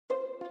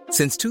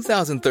Since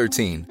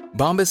 2013,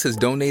 Bombas has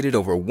donated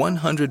over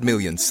 100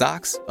 million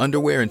socks,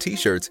 underwear, and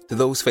T-shirts to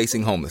those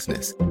facing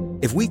homelessness.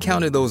 If we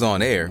counted those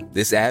on air,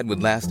 this ad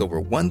would last over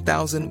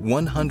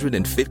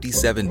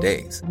 1,157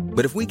 days.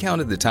 But if we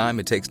counted the time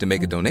it takes to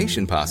make a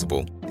donation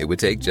possible, it would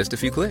take just a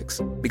few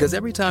clicks. Because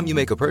every time you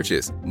make a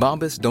purchase,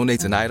 Bombas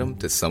donates an item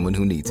to someone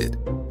who needs it.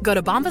 Go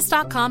to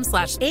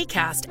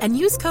bombas.com/ACAST and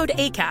use code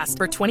ACAST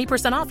for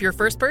 20% off your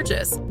first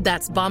purchase.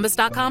 That's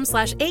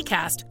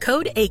bombas.com/ACAST,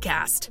 code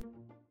ACAST.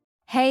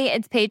 Hey,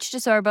 it's Paige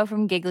DeSorbo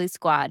from Giggly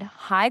Squad.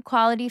 High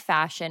quality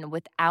fashion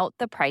without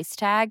the price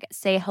tag.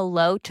 Say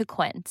hello to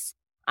Quince.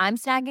 I'm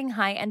snagging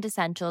high-end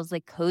essentials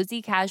like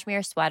cozy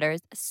cashmere sweaters,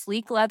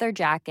 sleek leather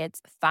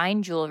jackets,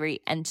 fine jewelry,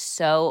 and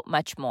so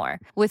much more.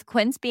 With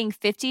Quince being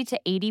 50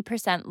 to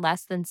 80%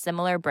 less than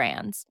similar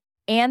brands.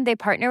 And they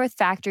partner with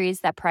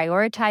factories that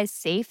prioritize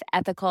safe,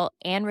 ethical,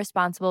 and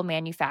responsible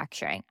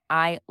manufacturing.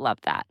 I love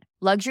that.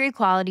 Luxury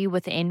quality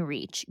within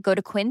reach. Go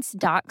to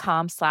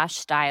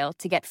quince.com/style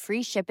to get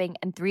free shipping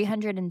and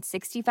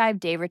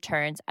 365-day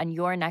returns on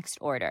your next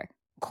order.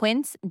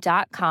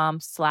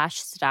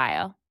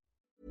 Quince.com/style.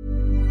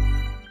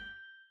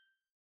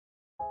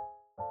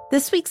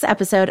 This week's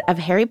episode of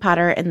Harry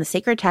Potter and the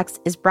Sacred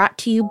Text is brought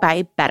to you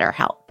by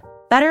BetterHelp.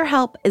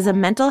 BetterHelp is a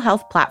mental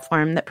health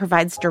platform that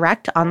provides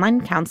direct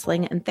online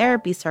counseling and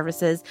therapy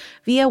services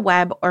via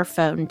web or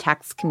phone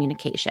text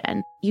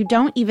communication. You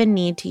don't even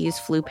need to use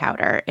flu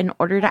powder in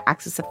order to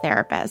access a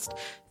therapist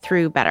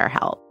through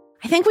BetterHelp.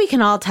 I think we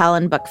can all tell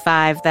in Book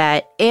 5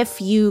 that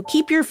if you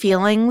keep your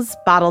feelings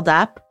bottled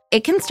up,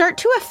 it can start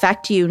to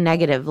affect you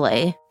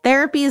negatively.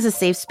 Therapy is a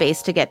safe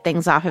space to get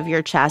things off of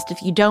your chest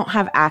if you don't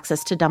have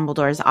access to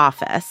Dumbledore's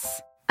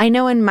office. I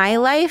know in my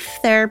life,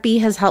 therapy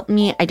has helped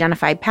me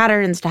identify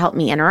patterns to help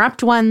me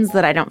interrupt ones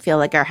that I don't feel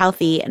like are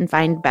healthy and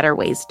find better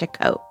ways to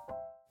cope.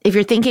 If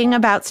you're thinking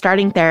about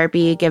starting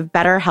therapy, give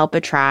BetterHelp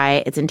a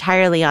try. It's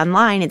entirely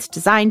online. It's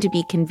designed to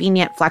be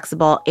convenient,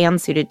 flexible,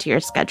 and suited to your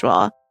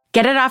schedule.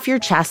 Get it off your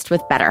chest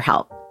with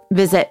BetterHelp.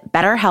 Visit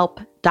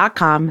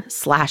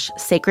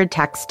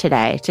BetterHelp.com/sacredtext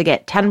today to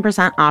get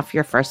 10% off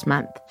your first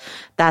month.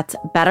 That's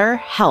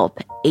BetterHelp,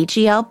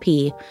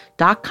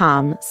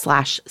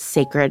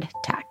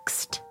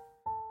 HELP.com/sacredtext.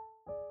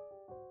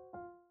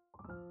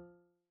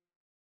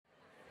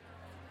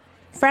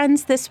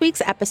 Friends, this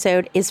week's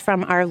episode is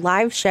from our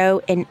live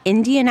show in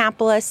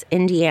Indianapolis,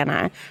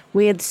 Indiana.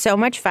 We had so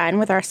much fun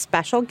with our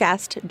special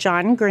guest,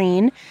 John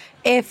Green.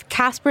 If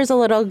Casper's a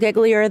little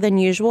gigglier than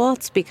usual,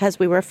 it's because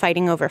we were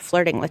fighting over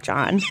flirting with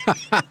John.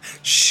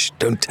 Shh,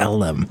 don't tell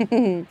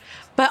them.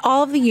 But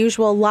all of the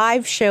usual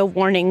live show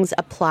warnings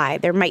apply.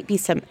 There might be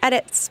some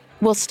edits.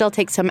 We'll still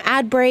take some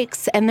ad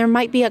breaks, and there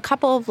might be a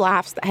couple of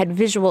laughs that had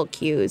visual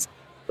cues.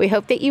 We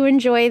hope that you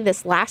enjoy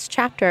this last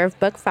chapter of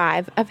Book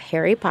 5 of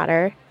Harry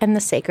Potter and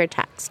the Sacred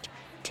Text.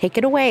 Take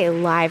it away,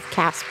 live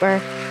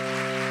Casper.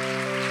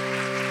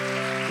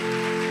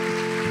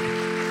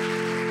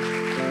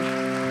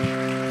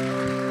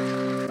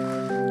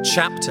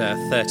 Chapter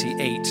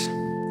 38.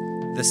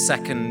 The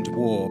Second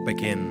War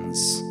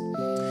begins.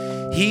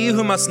 He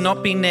who must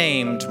not be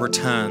named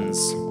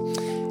returns.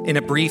 In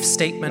a brief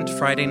statement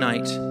Friday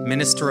night,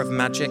 Minister of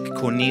Magic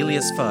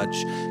Cornelius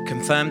Fudge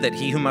confirmed that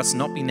he who must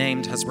not be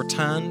named has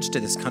returned to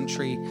this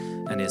country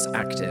and is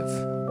active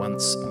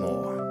once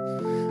more.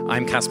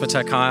 I'm Casper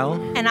ter Kuile.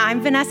 And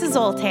I'm Vanessa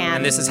Zoltan.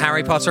 And this is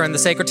Harry Potter and the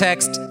Sacred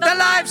Text, the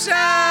live show!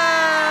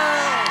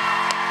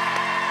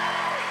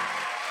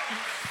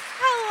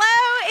 Hello,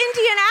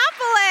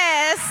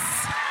 Indianapolis!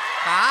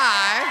 Hi.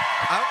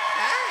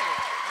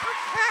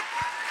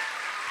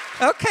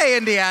 Okay,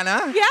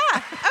 Indiana. Yeah,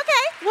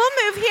 okay. We'll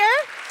move here.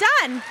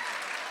 Done.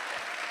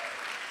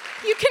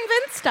 You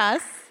convinced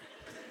us.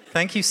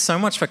 Thank you so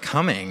much for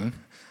coming.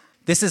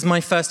 This is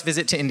my first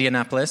visit to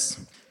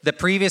Indianapolis. The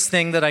previous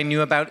thing that I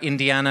knew about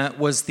Indiana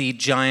was the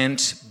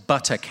giant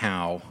butter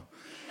cow.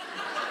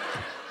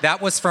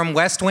 That was from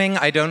West Wing.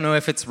 I don't know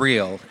if it's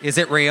real. Is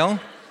it real?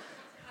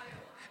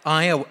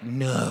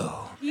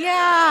 No.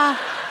 Yeah,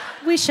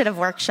 we should have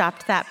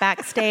workshopped that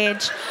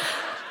backstage.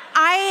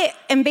 I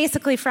am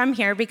basically from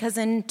here because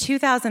in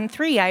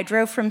 2003, I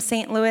drove from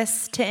St.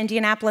 Louis to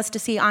Indianapolis to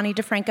see Ani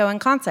DiFranco in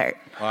concert.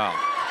 Wow.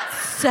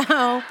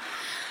 So...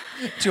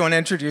 Do you want to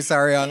introduce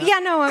Ariana? Yeah,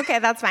 no, okay,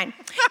 that's fine.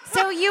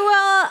 So you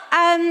will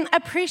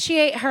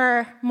appreciate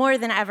her more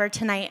than ever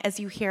tonight as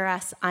you hear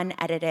us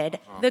unedited.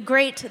 The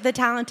great, the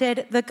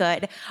talented, the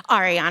good,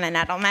 Ariana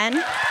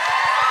Nettleman.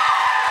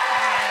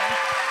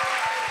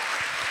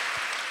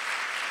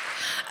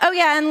 Oh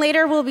yeah, and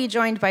later we'll be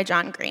joined by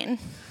John Green.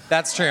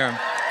 That's true.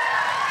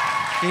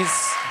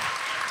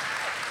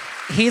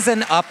 He's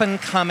an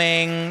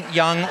up-and-coming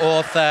young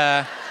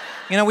author.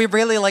 You know, we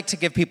really like to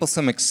give people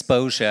some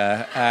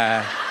exposure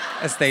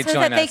as they join us. So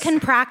that they can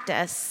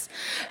practice.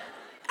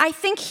 I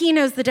think he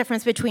knows the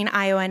difference between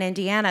Iowa and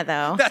Indiana,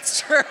 though.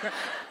 That's true.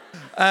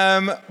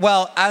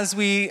 Well, as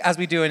we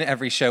do in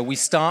every show, we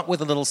start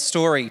with a little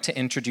story to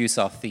introduce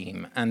our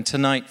theme. And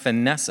tonight,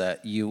 Vanessa,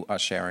 you are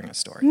sharing a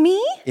story.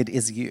 Me? It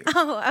is you.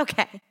 Oh,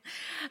 okay.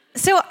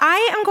 So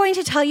I am going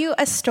to tell you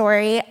a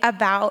story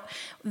about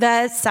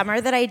the summer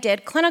that I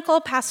did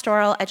clinical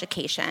pastoral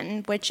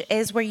education, which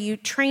is where you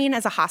train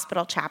as a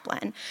hospital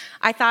chaplain.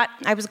 I thought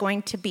I was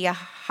going to be a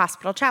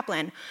hospital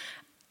chaplain.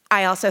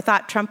 I also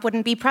thought Trump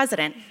wouldn't be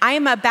president. I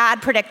am a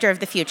bad predictor of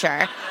the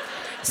future.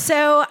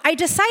 So I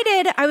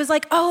decided, I was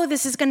like, oh,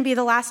 this is going to be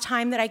the last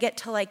time that I get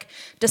to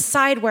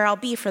decide where I'll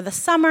be for the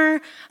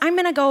summer. I'm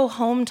going to go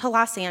home to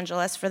Los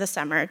Angeles for the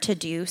summer to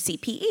do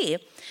CPE.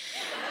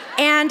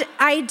 And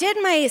I did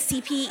my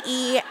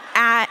CPE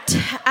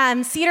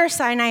at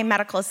Cedars-Sinai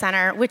Medical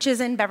Center, which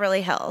is in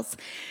Beverly Hills.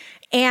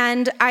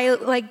 And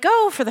I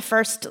go for the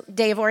first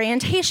day of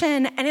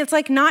orientation, and it's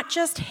not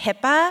just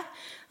HIPAA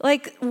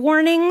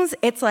warnings.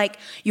 It's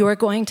you are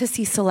going to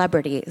see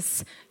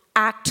celebrities.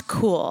 Act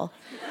cool.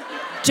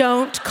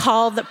 Don't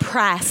call the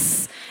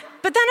press.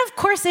 But then, of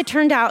course, it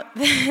turned out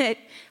that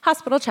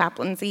hospital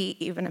chaplaincy,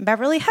 even in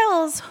Beverly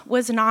Hills,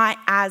 was not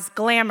as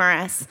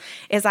glamorous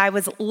as I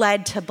was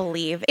led to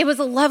believe. It was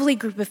a lovely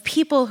group of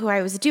people who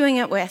I was doing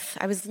it with.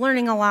 I was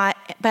learning a lot,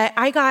 but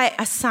I got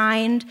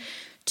assigned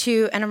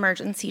to an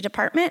emergency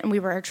department, and we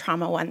were a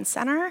Trauma 1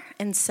 center,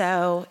 and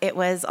so it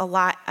was a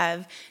lot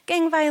of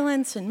gang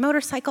violence and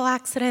motorcycle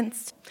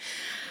accidents.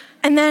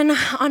 And then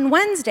on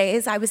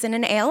Wednesdays, I was in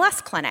an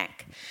ALS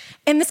clinic,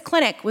 and this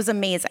clinic was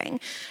amazing.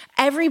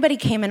 Everybody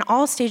came in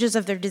all stages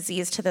of their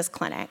disease to this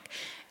clinic,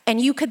 and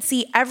you could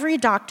see every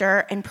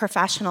doctor and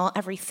professional,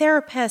 every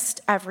therapist,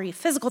 every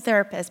physical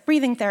therapist,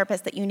 breathing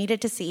therapist that you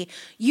needed to see.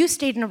 You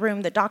stayed in a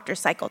room the doctor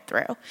cycled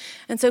through.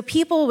 And so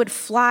people would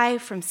fly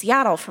from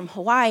Seattle, from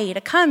Hawaii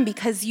to come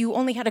because you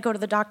only had to go to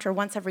the doctor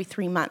once every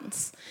 3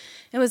 months.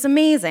 It was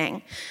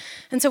amazing.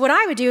 And so what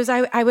I would do is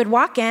I would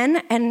walk in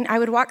and I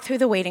would walk through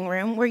the waiting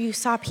room where you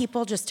saw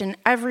people just in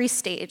every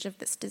stage of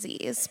this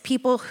disease,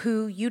 people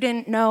who you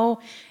didn't know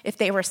if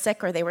they were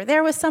sick or they were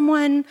there with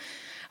someone,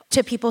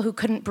 to people who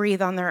couldn't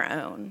breathe on their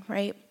own,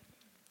 right?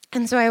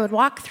 And so I would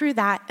walk through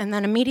that, and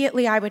then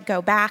immediately I would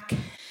go back.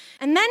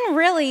 And then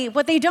really,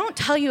 what they don't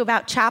tell you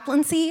about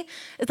chaplaincy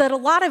is that a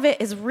lot of it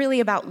is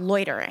really about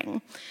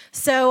loitering.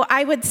 So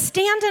I would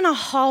stand in a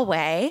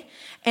hallway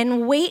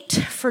and wait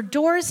for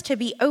doors to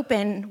be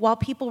open while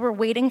people were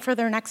waiting for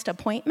their next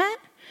appointment.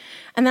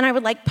 And then I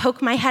would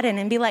poke my head in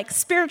and be like,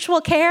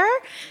 spiritual care?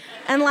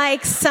 And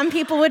some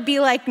people would be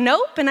like,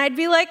 nope, and I'd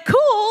be like,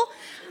 cool.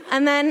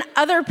 And then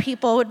other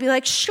people would be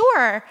like,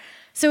 sure.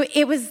 So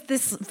it was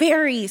this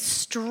very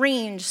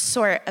strange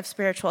sort of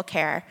spiritual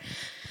care.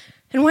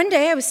 And one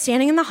day I was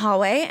standing in the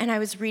hallway and I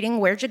was reading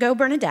Where'd You Go,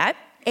 Bernadette?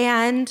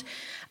 And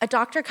a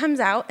doctor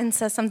comes out and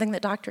says something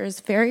that doctors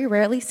very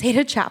rarely say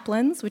to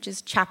chaplains, which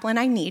is, chaplain,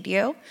 I need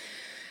you.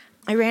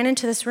 I ran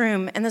into this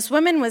room and this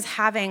woman was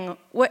having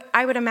what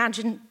I would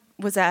imagine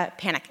was a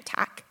panic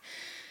attack.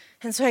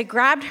 And so I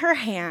grabbed her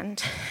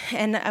hand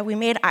and we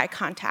made eye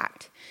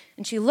contact.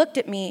 And she looked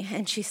at me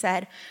and she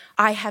said,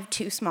 I have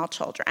 2 small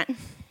children.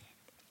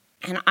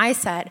 And I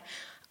said,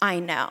 I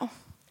know.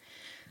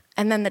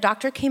 And then the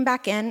doctor came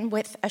back in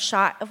with a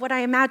shot of what I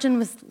imagined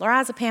was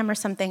lorazepam or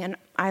something, and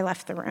I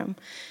left the room.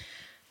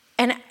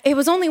 And it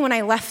was only when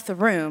I left the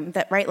room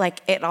that,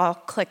 it all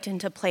clicked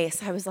into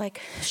place. I was like,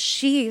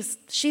 she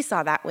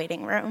saw that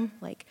waiting room.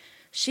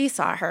 She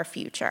saw her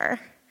future.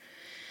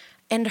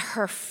 And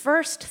her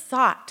first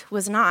thought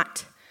was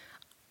not,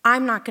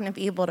 I'm not going to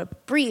be able to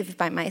breathe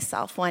by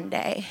myself one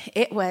day.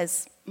 It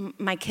was,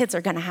 my kids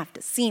are going to have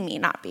to see me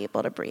not be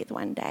able to breathe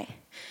one day.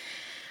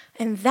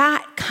 And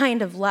that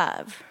kind of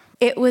love,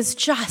 it was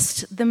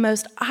just the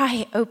most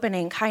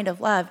eye-opening kind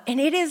of love. And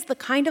it is the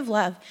kind of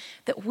love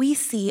that we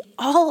see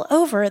all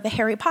over the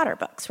Harry Potter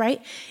books,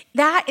 right?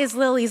 That is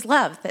Lily's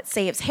love that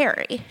saves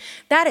Harry.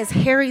 That is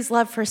Harry's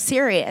love for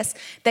Sirius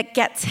that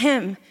gets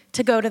him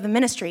to go to the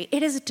ministry.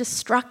 It is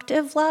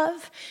destructive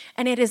love,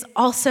 and it is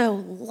also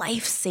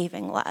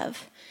life-saving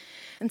love.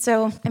 And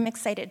so I'm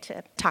excited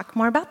to talk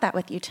more about that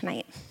with you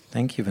tonight.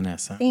 Thank you,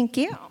 Vanessa. Thank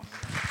you.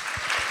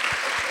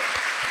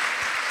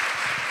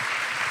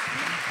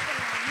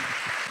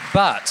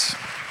 But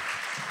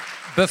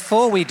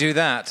before we do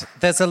that,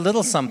 there's a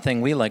little something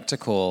we like to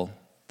call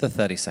the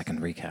 30-second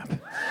recap.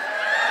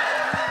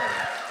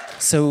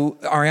 So,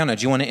 Ariana,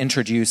 do you want to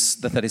introduce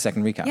the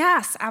 30-second recap?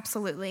 Yes,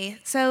 absolutely.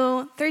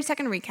 So,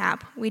 30-second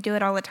recap, we do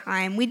it all the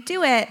time. We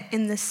do it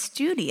in the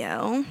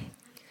studio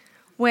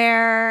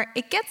where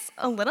it gets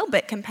a little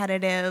bit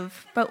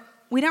competitive, but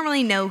we don't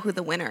really know who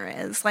the winner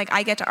is.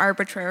 I get to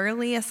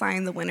arbitrarily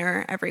assign the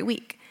winner every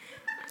week.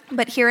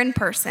 But here in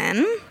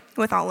person,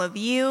 with all of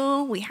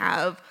you, we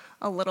have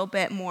a little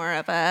bit more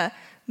of a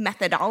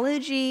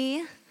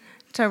methodology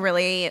to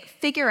really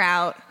figure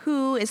out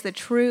who is the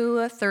true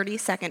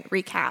 30-second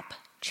recap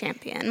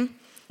champion.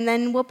 And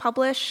then we'll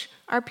publish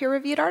our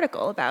peer-reviewed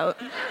article about.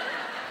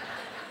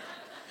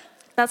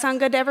 That sound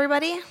good to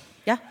everybody?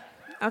 Yeah.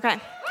 Okay.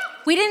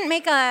 We didn't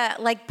make a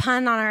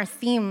pun on our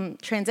theme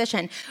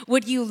transition.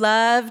 Would you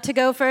love to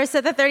go first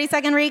at the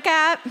 30-second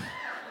recap?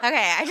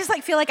 Okay, I just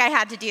feel like I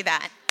had to do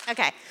that.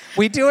 Okay.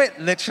 We do it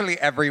literally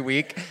every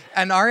week,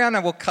 and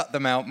Ariana will cut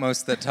them out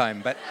most of the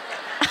time, but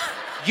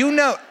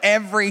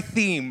every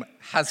theme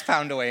has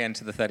found a way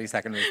into the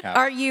 30-second recap.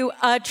 Are you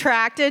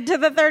attracted to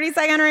the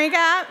 30-second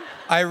recap?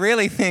 I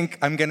really think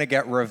I'm going to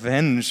get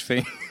revenge for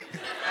you.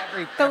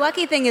 The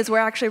lucky thing is we're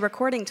actually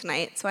recording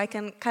tonight, so I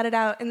can cut it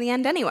out in the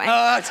end anyway.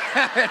 Oh,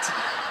 damn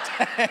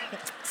it.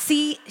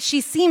 See,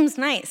 she seems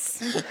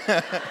nice.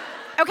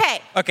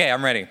 Okay. Okay,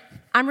 I'm ready.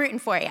 I'm rooting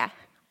for you.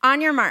 On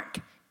your mark,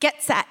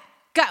 get set,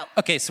 go.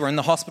 Okay, so we're in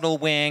the hospital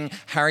wing.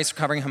 Harry's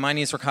recovering,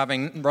 Hermione's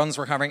recovering, Ron's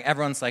recovering.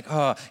 Everyone's like,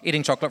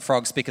 eating chocolate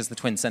frogs because the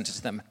twins sent it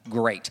to them.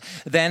 Great.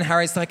 Then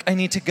Harry's like, I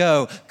need to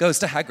go. Goes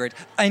to Hagrid.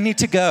 I need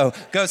to go.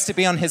 Goes to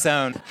be on his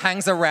own.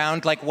 Hangs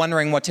around,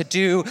 wondering what to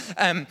do.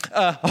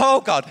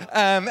 Oh, God.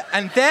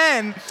 And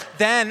then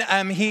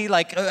he,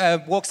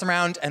 walks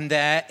around, and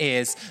there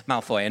is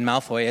Malfoy. And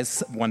Malfoy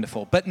is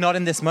wonderful, but not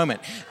in this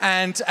moment.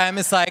 And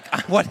it's like,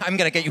 what? I'm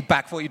going to get you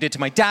back for what you did to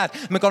my dad.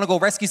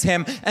 McGonagall rescues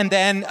him, and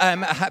then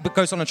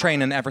goes on a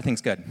train and everything's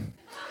good.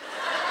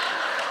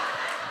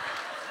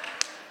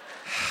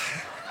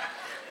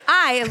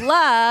 I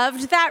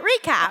loved that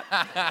recap.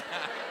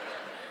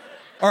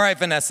 All right,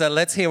 Vanessa,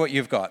 let's hear what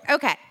you've got.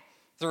 Okay.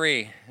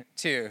 3,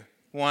 2,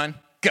 1,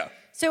 go.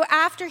 So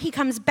after he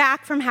comes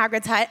back from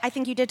Hagrid's hut, I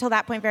think you did till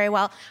that point very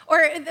well.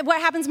 Or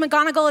what happens,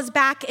 McGonagall is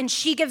back and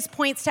she gives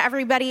points to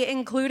everybody,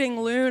 including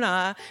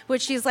Luna,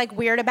 which she's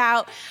weird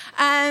about.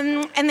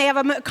 And they have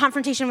a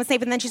confrontation with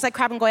Snape, and then she's like,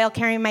 Crabbe and Goyle,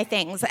 carry my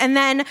things. And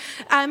then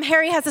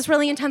Harry has this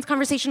really intense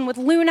conversation with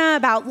Luna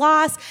about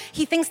loss.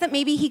 He thinks that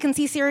maybe he can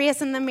see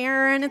Sirius in the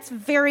mirror, and it's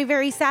very,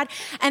 very sad.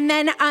 And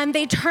then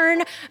they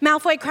turn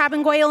Malfoy, Crabbe,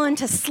 and Goyle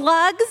into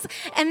slugs.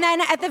 And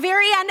then at the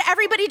very end,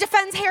 everybody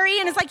defends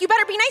Harry and is like, you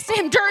better be nice to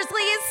him,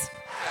 Dursley.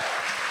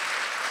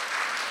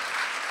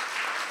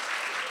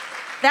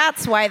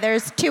 That's why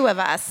there's 2 of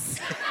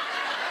us.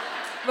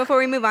 Before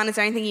we move on, is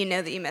there anything you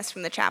know that you missed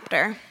from the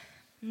chapter?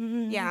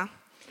 Yeah.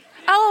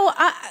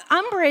 Oh,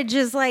 Umbridge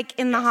is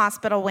in the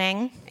hospital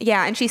wing.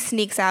 Yeah, and she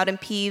sneaks out, and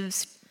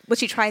Peeves,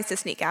 she tries to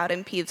sneak out,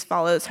 and Peeves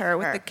follows her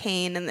with the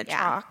cane and the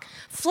chalk.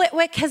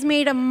 Flitwick has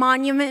made a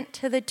monument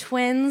to the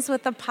twins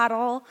with a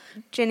puddle.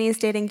 Ginny's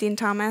dating Dean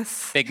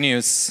Thomas. Big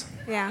news.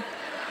 Yeah.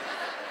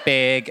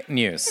 Big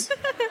news.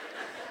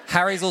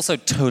 Harry's also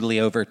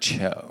totally over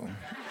Cho.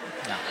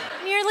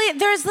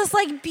 There's this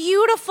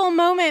beautiful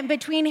moment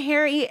between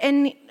Harry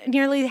and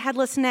Nearly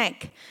Headless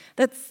Nick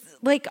that's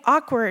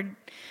awkward.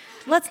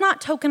 Let's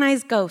not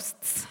tokenize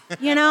ghosts,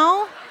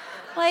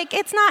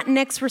 it's not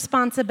Nick's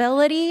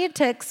responsibility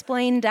to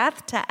explain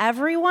death to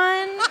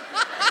everyone.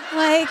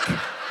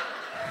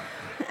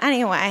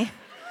 Anyway.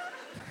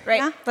 Right,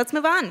 yeah? Let's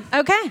move on.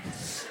 Okay.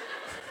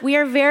 We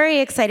are very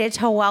excited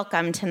to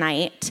welcome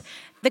tonight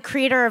the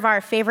creator of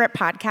our favorite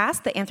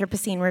podcast, The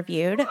Anthropocene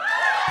Reviewed.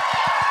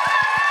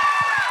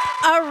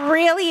 A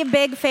really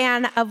big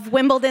fan of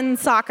Wimbledon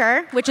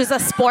soccer, which is a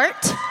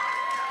sport.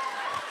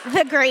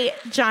 The great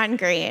John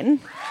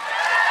Green.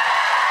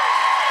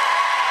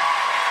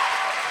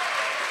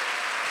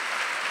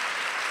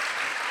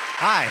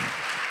 Hi.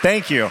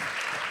 Thank you.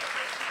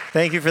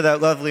 Thank you for that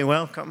lovely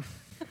welcome.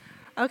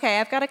 Okay,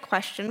 I've got a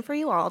question for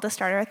you all to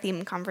start our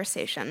theme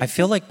conversation. I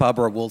feel like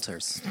Barbara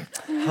Walters.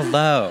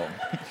 Hello.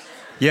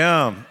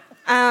 Yeah.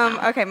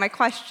 Okay, my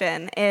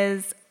question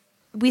is,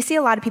 we see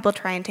a lot of people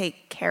try and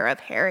take care of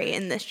Harry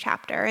in this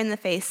chapter in the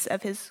face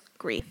of his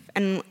grief.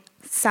 And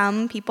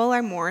some people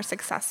are more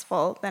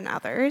successful than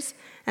others.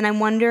 And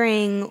I'm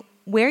wondering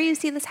where you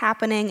see this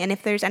happening and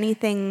if there's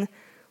anything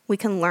we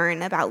can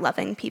learn about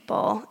loving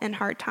people in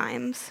hard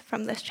times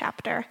from this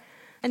chapter.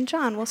 And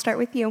John, we'll start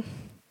with you.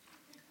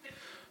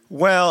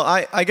 Well,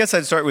 I guess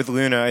I'd start with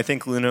Luna. I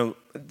think Luna,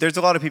 there's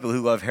a lot of people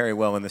who love Harry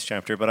well in this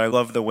chapter, but I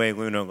love the way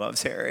Luna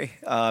loves Harry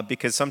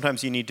because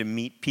sometimes you need to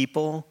meet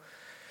people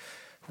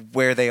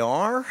where they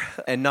are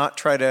and not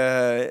try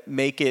to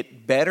make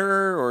it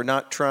better or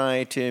not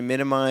try to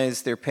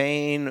minimize their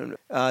pain.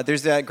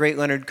 There's that great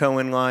Leonard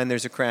Cohen line,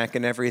 there's a crack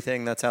in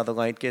everything. That's how the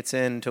light gets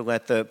in, to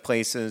let the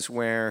places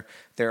where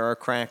there are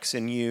cracks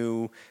in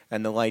you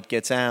and the light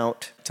gets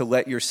out, to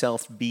let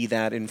yourself be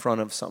that in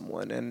front of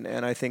someone.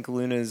 And I think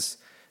Luna's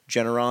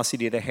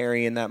generosity to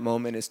Harry in that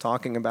moment is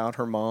talking about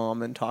her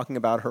mom and talking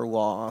about her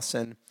loss.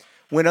 And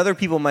when other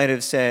people might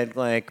have said,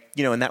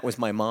 and that was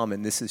my mom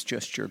and this is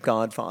just your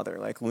godfather,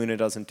 Luna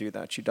doesn't do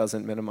that. She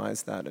doesn't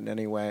minimize that in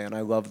any way. And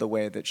I love the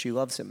way that she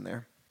loves him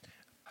there.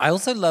 I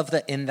also love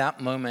that in that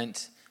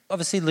moment,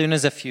 obviously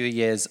Luna's a few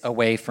years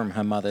away from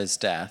her mother's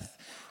death.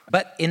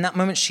 But in that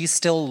moment, she's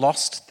still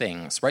lost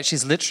things, right?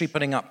 She's literally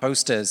putting up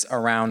posters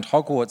around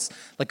Hogwarts,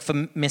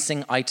 for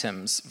missing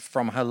items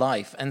from her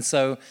life. And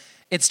so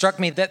it struck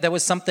me that there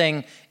was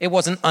something, it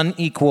was an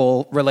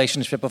unequal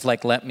relationship of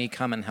let me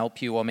come and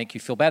help you or make you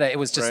feel better. It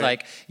was just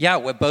right.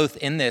 We're both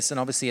in this, and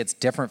obviously it's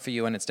different for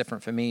you and it's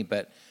different for me,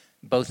 but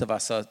both of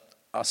us are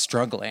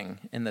struggling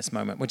in this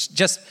moment, which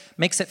just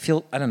makes it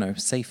feel,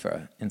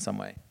 safer in some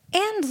way.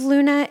 And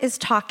Luna is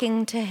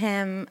talking to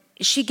him.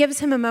 she gives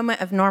him a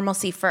moment of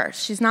normalcy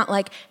first. She's not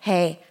like,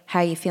 hey, how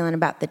are you feeling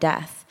about the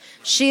death?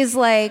 She's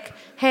like,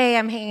 hey,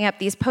 I'm hanging up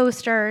these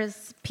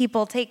posters.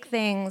 People take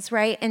things,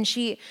 right? And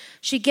she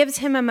gives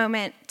him a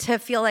moment to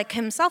feel like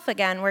himself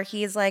again, where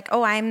he's like,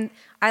 oh,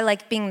 I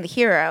like being the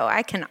hero.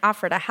 I can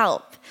offer to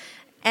help,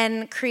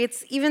 and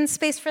creates even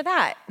space for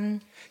that.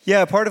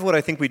 Yeah, part of what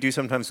I think we do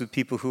sometimes with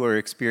people who are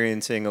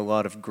experiencing a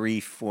lot of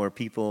grief or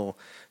people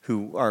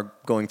who are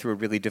going through a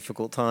really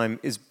difficult time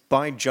is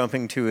by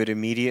jumping to it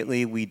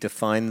immediately, we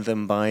define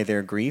them by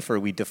their grief, or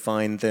we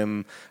define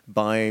them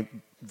by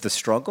the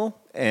struggle.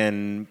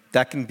 And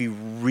that can be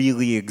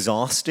really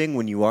exhausting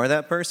when you are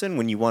that person,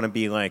 when you want to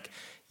be like,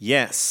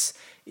 yes,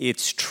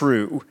 it's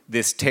true.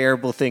 This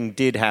terrible thing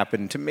did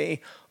happen to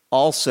me.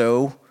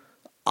 Also,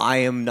 I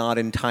am not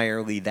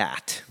entirely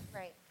that.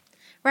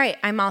 Right.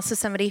 I'm also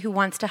somebody who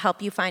wants to help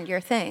you find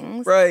your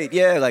things. Right.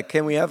 Yeah. Like,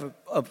 can we have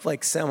a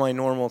like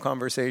semi-normal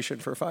conversation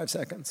for 5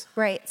 seconds?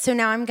 Right. So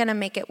now I'm going to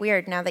make it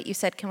weird now that you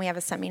said, can we have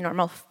a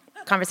semi-normal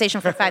conversation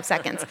for 5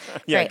 seconds?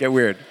 Yeah, right. Get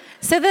weird.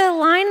 So the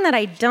line that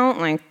I don't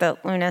like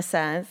that Luna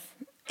says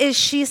is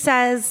she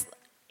says,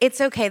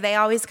 it's okay, they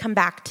always come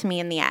back to me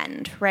in the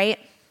end, right?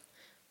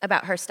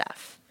 About her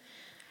stuff.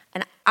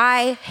 And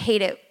I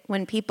hate it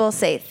when people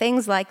say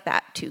things like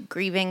that to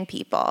grieving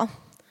people.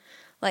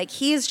 Like,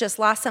 he's just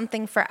lost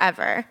something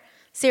forever.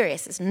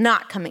 Sirius is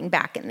not coming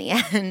back in the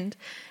end.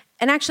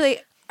 And actually,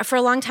 for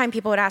a long time,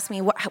 people would ask me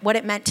what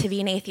it meant to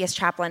be an atheist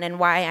chaplain and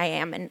why I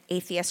am an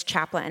atheist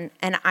chaplain.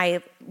 And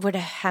I would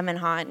hem and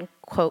haw and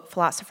quote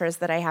philosophers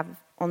that I have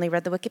only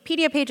read the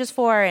Wikipedia pages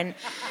for. And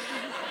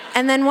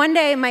then one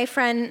day, my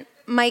friend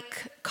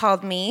Mike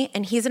called me,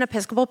 and he's an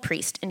Episcopal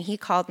priest, and he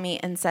called me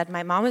and said,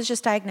 my mom was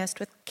just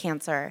diagnosed with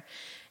cancer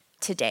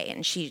today,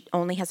 and she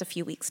only has a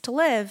few weeks to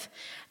live.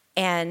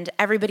 And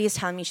everybody is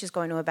telling me she's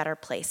going to a better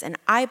place. And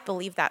I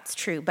believe that's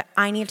true, but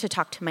I need to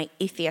talk to my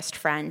atheist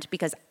friend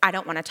because I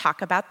don't want to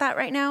talk about that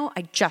right now.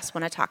 I just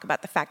want to talk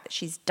about the fact that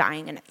she's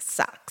dying and it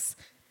sucks.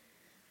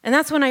 And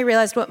that's when I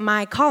realized what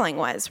my calling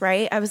was,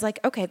 right? I was like,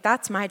 okay,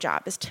 that's my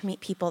job, is to meet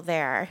people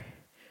there.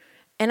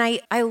 And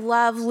I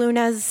love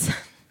Luna's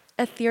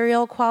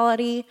ethereal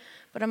quality,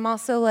 but I'm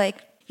also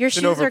like, your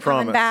shoes are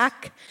coming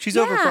back. She's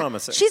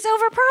overpromising. She's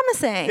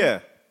overpromising.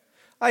 Yeah,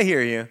 I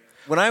hear you.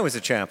 When I was a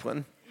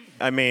chaplain,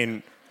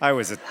 I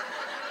was a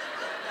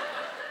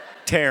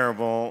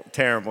terrible,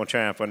 terrible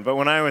chaplain. But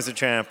when I was a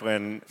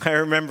chaplain, I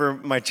remember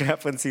my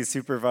chaplaincy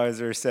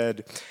supervisor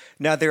said,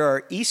 now there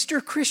are Easter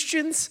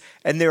Christians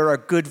and there are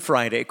Good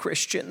Friday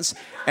Christians.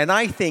 And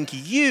I think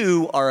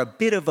you are a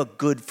bit of a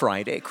Good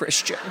Friday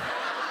Christian.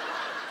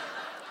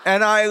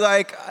 And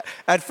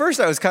at first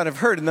I was kind of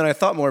hurt, and then I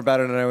thought more about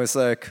it, and I was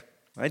like,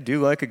 I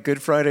do like a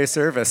Good Friday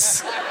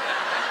service.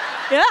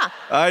 Yeah.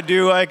 I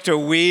do like to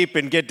weep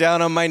and get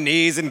down on my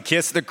knees and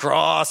kiss the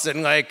cross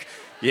and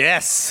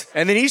yes.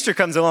 And then Easter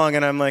comes along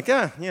and I'm like,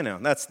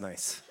 that's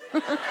nice.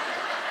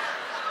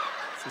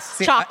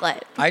 See,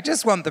 chocolate. I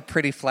just want the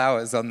pretty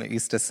flowers on the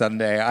Easter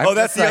Sunday.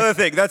 That's the other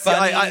thing. That's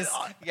bunnies.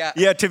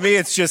 Yeah, to me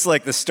it's just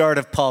like the start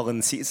of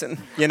pollen season,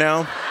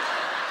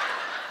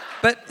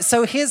 But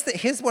so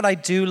here's what I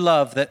do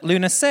love that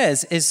Luna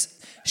says is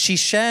she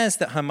shares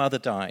that her mother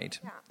died.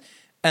 Yeah.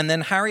 And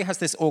then Harry has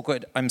this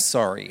awkward, I'm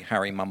sorry,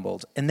 Harry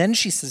mumbled. And then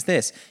she says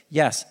this,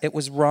 yes, it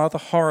was rather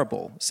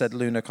horrible, said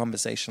Luna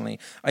conversationally.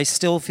 I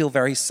still feel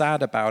very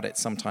sad about it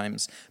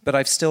sometimes, but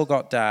I've still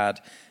got Dad.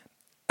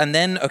 And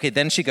then,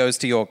 then she goes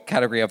to your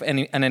category of,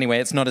 and anyway,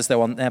 it's not as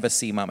though I'll never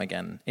see Mum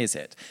again, is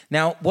it?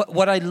 Now,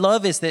 what I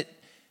love is that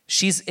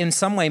she's in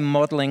some way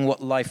modeling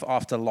what life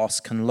after loss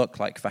can look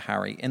like for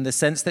Harry, in the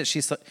sense that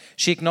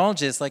she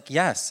acknowledges,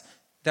 yes,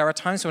 there are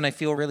times when I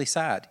feel really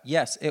sad.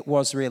 Yes, it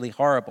was really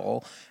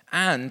horrible.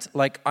 And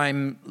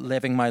I'm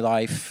living my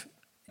life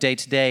day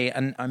to day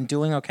and I'm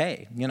doing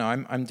okay.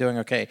 I'm doing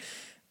okay.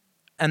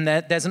 And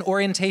there's an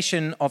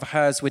orientation of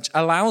hers which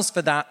allows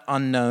for that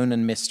unknown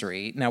and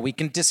mystery. Now, we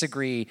can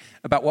disagree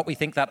about what we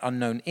think that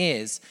unknown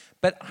is,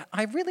 but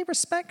I really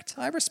respect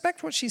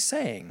what she's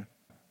saying.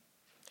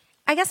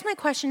 I guess my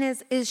question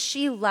is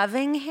she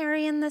loving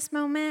Harry in this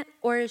moment,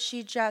 or is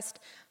she just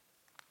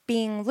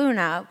being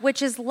Luna,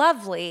 which is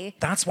lovely?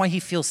 That's why he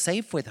feels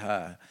safe with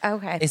her.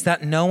 Okay. Is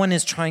that no one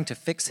is trying to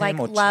fix him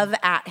or love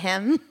at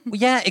him.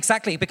 Yeah,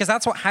 exactly, because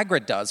that's what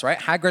Hagrid does, right?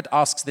 Hagrid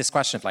asks this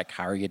question of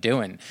how are you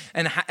doing?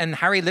 And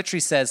Harry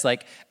literally says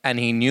and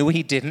he knew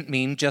he didn't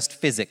mean just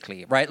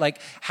physically, right?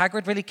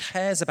 Hagrid really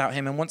cares about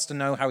him and wants to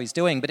know how he's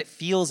doing, but it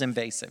feels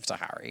invasive to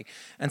Harry.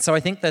 And so I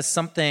think there's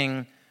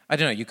something, I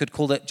don't know, you could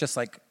call it just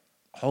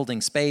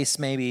holding space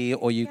maybe,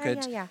 or you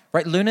could,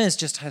 right? Luna is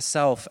just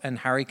herself and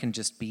Harry can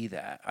just be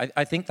there.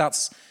 I think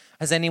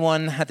has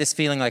anyone had this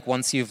feeling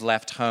once you've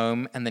left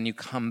home and then you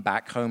come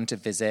back home to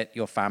visit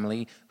your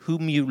family,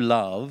 whom you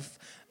love,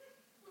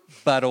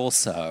 but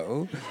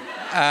also,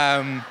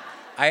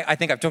 I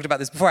think I've talked about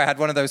this before. I had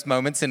one of those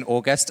moments in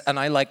August, and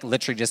I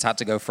literally just had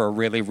to go for a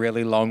really,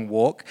 really long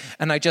walk.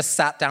 And I just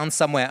sat down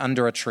somewhere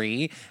under a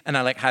tree, and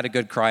I had a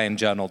good cry and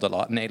journaled a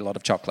lot and ate a lot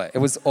of chocolate. It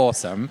was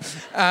awesome.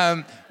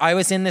 I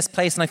was in this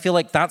place, and I feel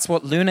like that's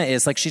what Luna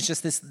is. She's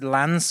just this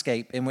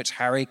landscape in which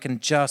Harry can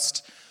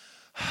just,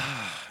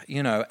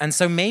 And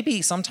so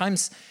maybe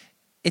sometimes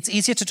it's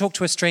easier to talk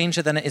to a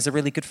stranger than it is a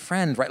really good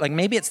friend, right?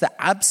 Maybe it's the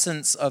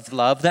absence of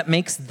love that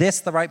makes this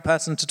the right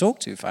person to talk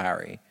to for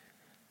Harry.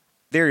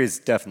 There is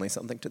definitely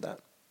something to that.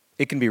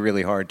 It can be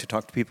really hard to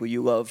talk to people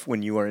you love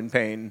when you are in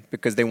pain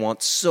because they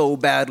want so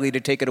badly to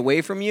take it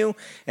away from you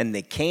and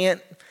they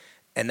can't.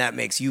 And that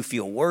makes you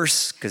feel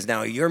worse because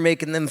now you're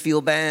making them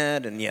feel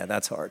bad. And yeah,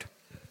 that's hard.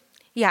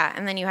 Yeah,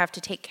 and then you have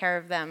to take care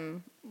of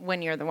them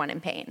when you're the one in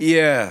pain.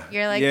 Yeah.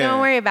 You're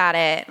don't worry about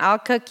it. I'll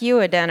cook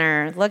you a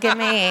dinner. Look at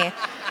me.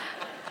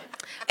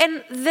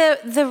 And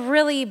the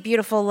really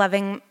beautiful,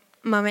 loving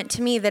moment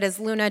to me that is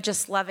Luna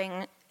just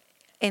loving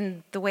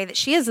in the way that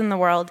she is in the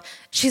world.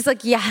 She's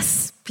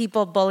yes,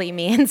 people bully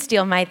me and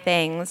steal my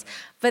things,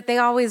 but they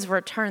always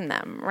return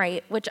them,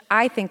 right? Which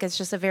I think is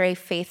just a very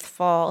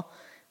faithful,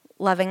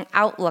 loving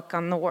outlook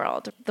on the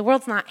world. The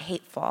world's not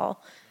hateful.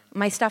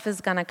 My stuff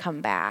is gonna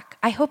come back.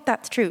 I hope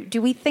that's true.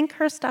 Do we think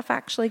her stuff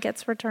actually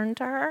gets returned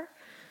to her?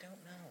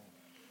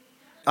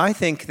 I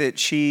think that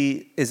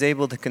she is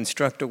able to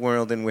construct a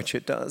world in which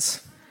it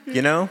does,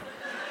 And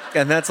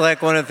that's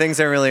one of the things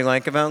I really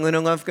like about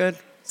Luna Lovegood.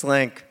 It's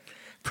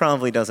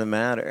probably doesn't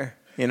matter,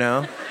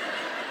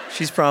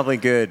 She's probably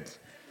good.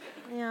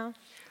 Yeah.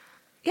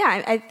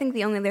 Yeah, I think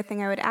the only other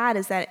thing I would add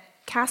is that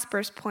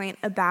Casper's point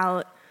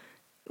about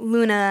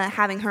Luna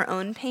having her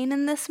own pain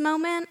in this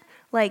moment,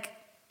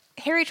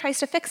 Harry tries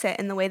to fix it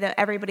in the way that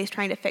everybody's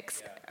trying to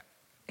fix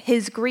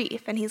his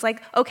grief. And he's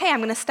okay, I'm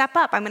going to step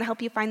up. I'm going to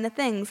help you find the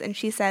things. And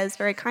she says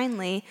very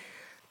kindly,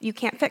 you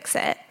can't fix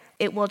it.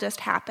 It will just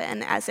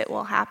happen as it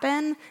will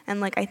happen.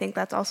 And I think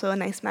that's also a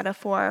nice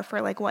metaphor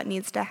for what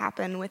needs to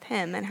happen with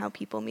him and how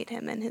people meet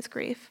him in his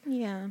grief.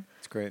 Yeah.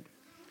 It's great.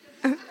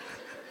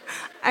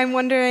 I'm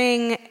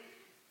wondering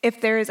if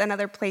there is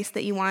another place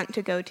that you want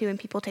to go to and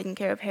people taking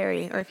care of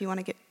Harry, or if you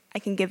want to I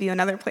can give you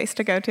another place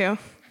to go to.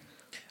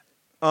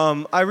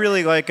 I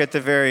really like at the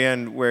very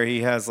end where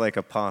he has a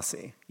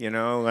posse,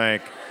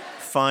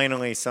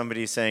 finally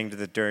somebody saying to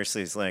the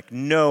Dursleys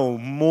no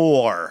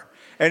more.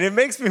 And it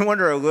makes me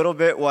wonder a little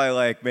bit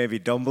why maybe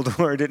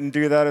Dumbledore didn't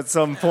do that at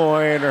some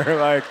point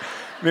or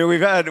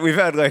we've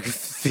had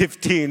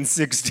 15,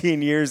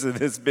 16 years of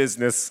this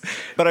business.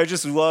 But I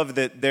just love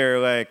that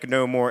they're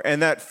no more.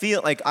 And that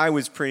feel I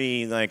was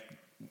pretty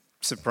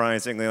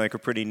surprisingly a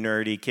pretty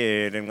nerdy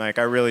kid, and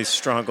I really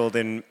struggled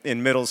in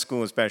middle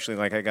school, especially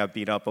I got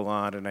beat up a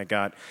lot, and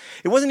it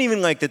wasn't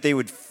even that they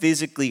would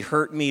physically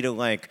hurt me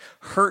to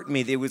hurt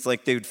me. It was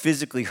they would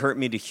physically hurt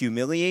me to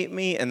humiliate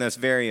me, and that's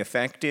very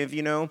effective,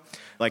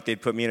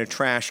 they'd put me in a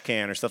trash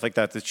can or stuff like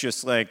that. That's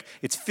just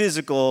it's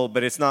physical,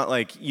 but it's not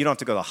you don't have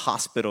to go to the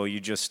hospital. You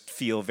just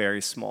feel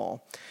very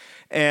small.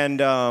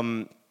 And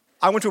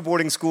I went to a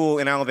boarding school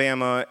in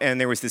Alabama,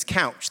 and there was this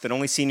couch that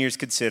only seniors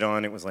could sit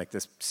on. It was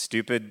this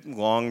stupid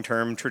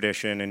long-term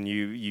tradition, and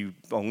you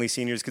only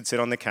seniors could sit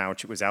on the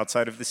couch. It was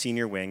outside of the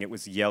senior wing. It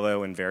was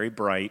yellow and very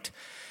bright.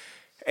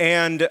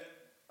 And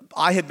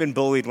I had been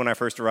bullied when I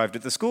first arrived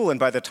at the school, and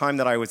by the time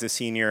that I was a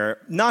senior,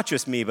 not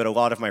just me, but a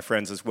lot of my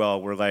friends as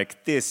well were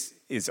this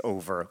is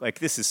over.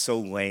 This is so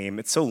lame.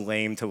 It's so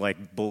lame to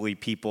bully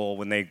people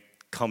when they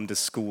come to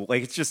school.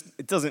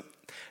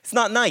 It's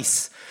not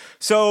nice.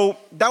 So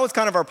that was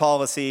kind of our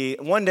policy.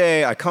 One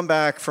day I come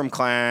back from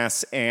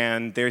class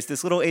and there's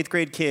this little 8th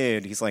grade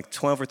kid. He's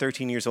 12 or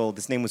 13 years old.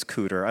 His name was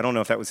Cooter. I don't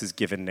know if that was his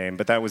given name,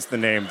 but that was the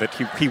name that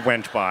he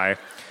went by.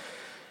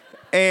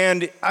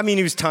 And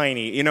he was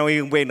tiny.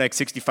 He weighed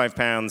 65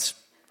 pounds,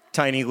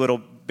 tiny little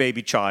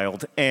baby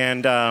child.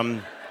 And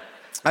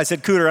I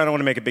said, Cooter, I don't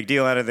want to make a big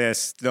deal out of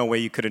this. No way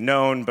you could have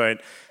known,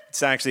 but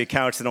it's actually a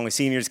couch that only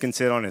seniors can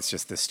sit on. It's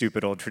just this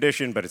stupid old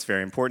tradition, but it's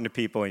very important to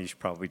people, and you should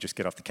probably just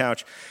get off the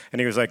couch. And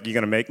he was you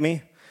going to make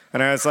me?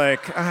 And I was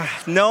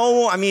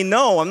no,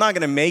 I'm not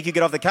going to make you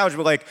get off the couch,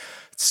 but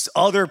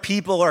other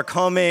people are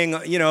coming,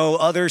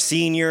 other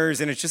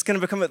seniors, and it's just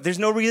going to there's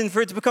no reason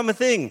for it to become a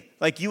thing.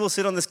 You will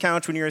sit on this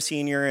couch when you're a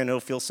senior, and it'll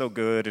feel so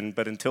good,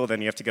 but until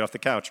then, you have to get off the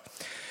couch.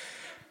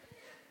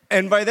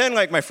 And by then,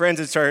 my friends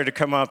had started to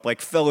come up,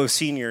 fellow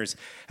seniors.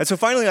 And so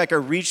finally, I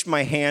reached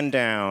my hand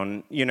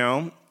down,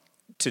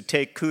 to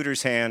take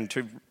Cooter's hand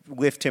to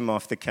lift him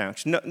off the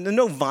couch.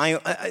 No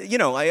violence, I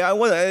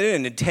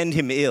didn't intend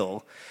him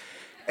ill.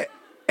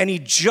 And he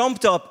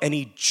jumped up and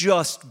he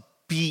just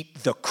beat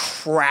the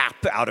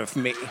crap out of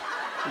me.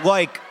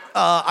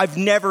 I've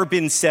never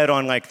been set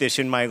on like this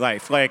in my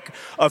life.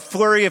 A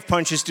flurry of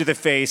punches to the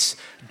face,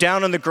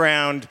 down on the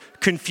ground,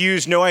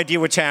 confused, no idea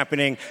what's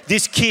happening.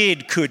 This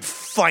kid could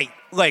fight.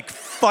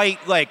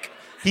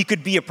 He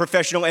could be a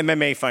professional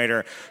MMA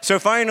fighter. So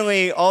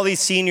finally, all these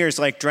seniors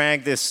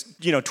drag this,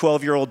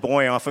 12-year-old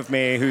boy off of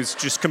me who's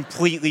just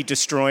completely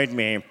destroyed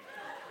me.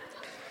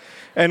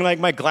 And like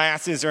my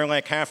glasses are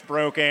like half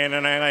broken,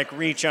 and I like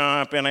reach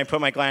up and I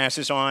put my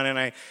glasses on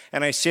and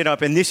I sit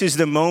up. And this is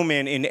the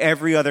moment in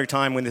every other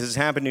time when this has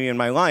happened to me in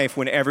my life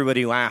when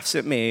everybody laughs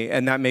at me,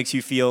 and that makes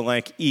you feel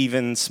like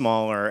even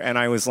smaller. And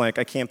I was like,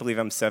 I can't believe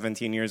I'm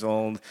 17 years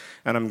old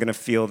and I'm gonna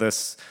feel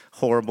this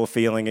horrible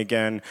feeling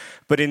again.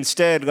 But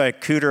instead,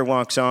 like Cooter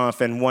walks off,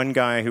 and one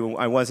guy who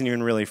I wasn't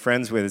even really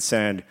friends with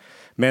said,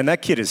 "Man,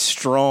 that kid is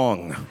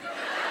strong."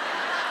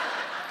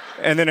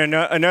 And then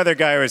another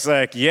guy was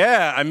like,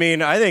 "Yeah, I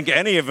mean, I think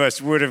any of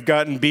us would have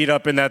gotten beat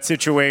up in that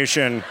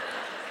situation."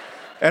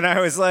 And I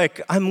was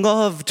like, I'm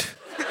loved.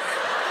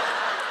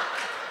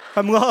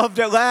 I'm loved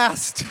at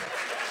last.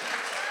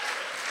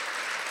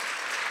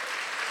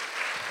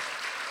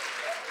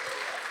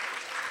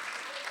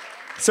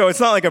 So it's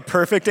not like a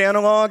perfect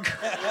analog.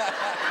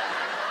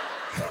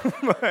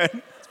 But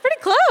It's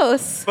pretty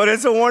close. But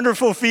it's a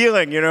wonderful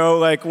feeling, you know,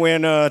 like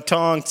when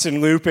Tonks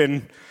and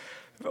Lupin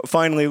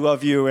finally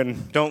love you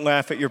and don't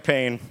laugh at your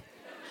pain.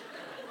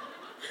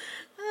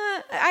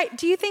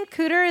 Do you think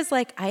Cooter is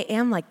like, I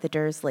am like the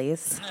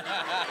Dursleys?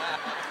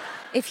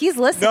 If he's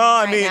listening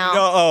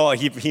No,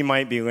 he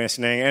might be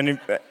listening. And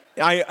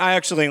I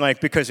actually, like,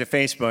 because of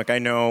Facebook, I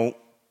know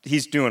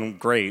he's doing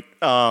great.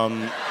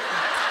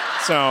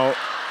 So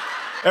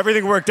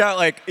everything worked out,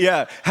 like,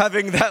 yeah,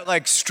 having that,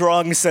 like,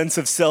 strong sense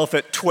of self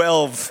at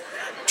 12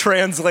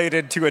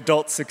 translated to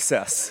adult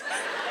success.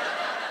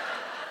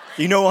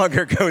 He no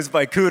longer goes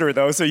by Cooter,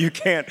 though, so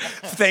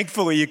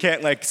thankfully you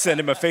can't, like, send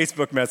him a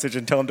Facebook message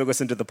and tell him to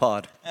listen to the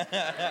pod.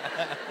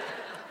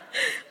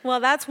 Well,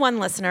 that's one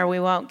listener we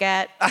won't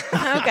get.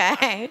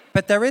 Okay.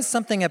 But there is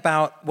something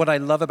about what I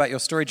love about your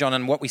story, John,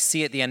 and what we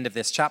see at the end of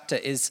this chapter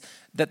is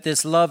that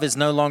this love is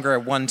no longer a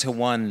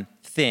one-to-one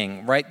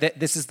thing, right?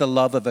 This is the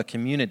love of a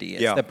community.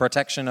 It's the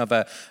protection of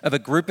a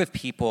group of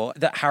people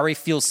that Harry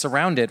feels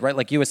surrounded, right?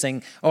 Like you were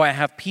saying, oh, I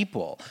have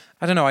people.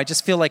 I don't know, I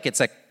just feel like it's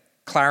a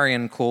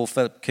clarion call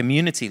for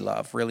community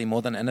love, really,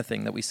 more than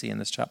anything that we see in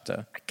this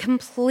chapter. I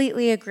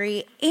completely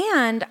agree.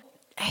 And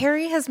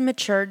Harry has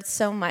matured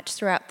so much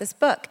throughout this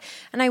book.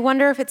 And I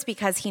wonder if it's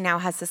because he now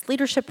has this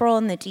leadership role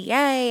in the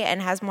DA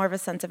and has more of a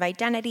sense of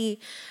identity.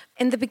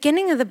 In the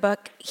beginning of the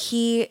book,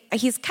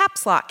 he's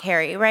caps lock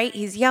Harry, right?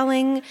 He's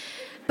yelling.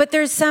 But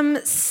there's some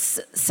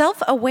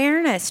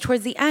self-awareness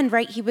towards the end,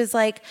 right? He was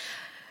like,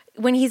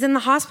 when he's in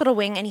the hospital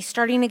wing and he's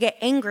starting to get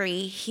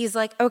angry, he's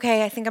like,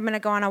 okay, I think I'm going to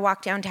go on a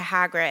walk down to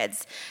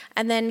Hagrid's.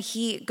 And then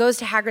he goes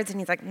to Hagrid's and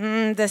he's like,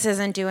 this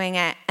isn't doing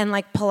it, and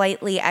like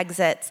politely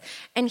exits.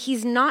 And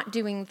he's not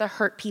doing the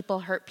hurt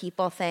people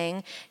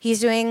thing. He's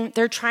doing,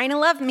 they're trying to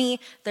love me,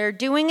 they're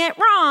doing it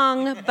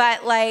wrong,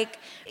 but like,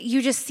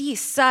 you just see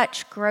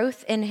such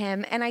growth in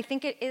him. And I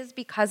think it is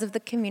because of the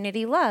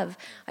community love.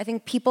 I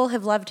think people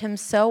have loved him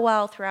so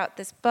well throughout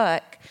this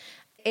book.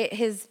 It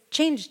has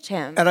changed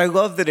him. And I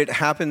love that it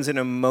happens in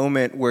a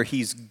moment where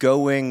he's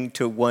going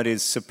to what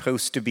is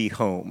supposed to be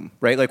home,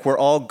 right? Like we're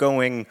all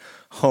going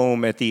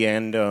home at the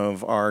end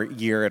of our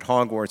year at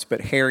Hogwarts, but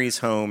Harry's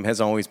home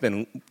has always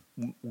been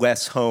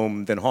less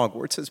home than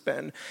Hogwarts has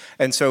been.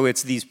 And so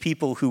it's these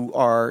people who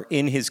are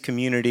in his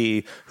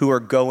community who are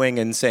going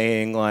and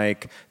saying,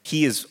 like,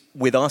 he is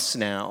with us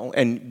now,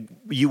 and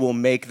you will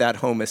make that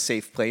home a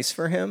safe place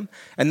for him.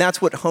 And that's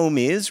what home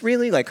is,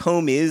 really. Like,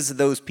 home is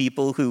those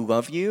people who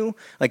love you.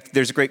 Like,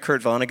 there's a great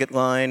Kurt Vonnegut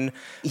line.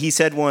 He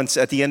said once,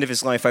 at the end of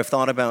his life, I've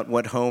thought about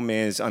what home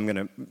is. I'm going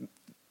to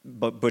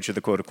butcher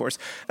the quote, of course.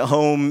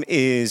 Home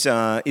is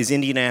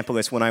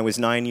Indianapolis when I was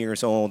 9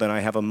 years old, and I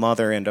have a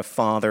mother and a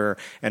father,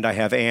 and I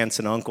have aunts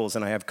and uncles,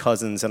 and I have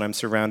cousins, and I'm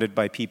surrounded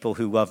by people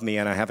who love me,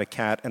 and I have a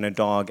cat and a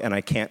dog, and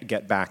I can't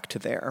get back to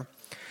there.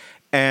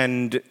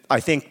 And I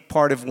think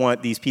part of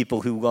what these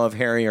people who love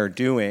Harry are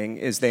doing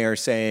is they are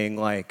saying,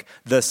 like,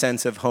 the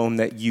sense of home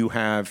that you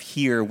have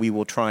here, we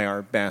will try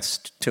our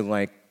best to,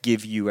 like,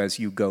 give you as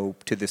you go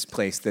to this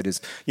place that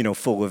is, you know,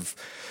 full of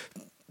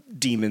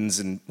demons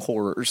and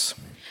horrors.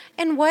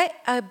 And what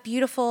a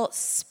beautiful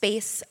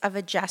space of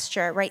a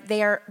gesture, right?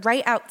 They are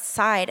right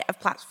outside of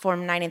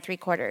platform 9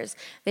 3/4.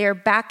 They are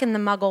back in the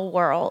Muggle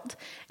world,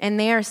 and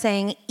they are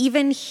saying,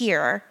 even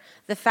here,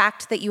 the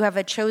fact that you have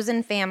a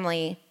chosen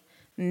family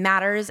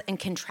matters and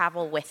can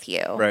travel with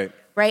you. Right.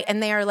 Right?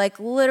 And they are like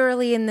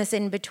literally in this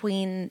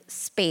in-between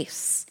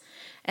space.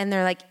 And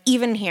they're like,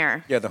 even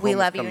here, we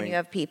love you and you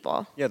have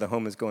people. Yeah, the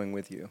home is going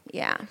with you.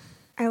 Yeah.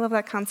 I love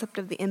that concept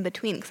of the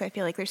in-between, because I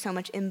feel like there's so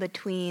much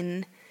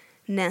in-betweenness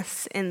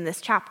in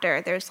this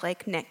chapter. There's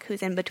like Nick,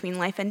 who's in between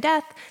life and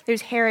death.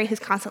 There's Harry, who's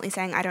constantly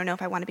saying, I don't know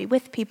if I want to be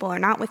with people or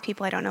not with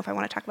people. I don't know if I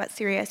want to talk about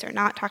Sirius or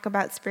not talk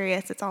about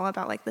Sirius. It's all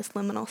about like this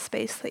liminal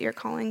space that you're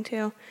calling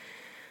to.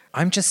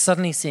 I'm just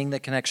suddenly seeing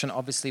the connection.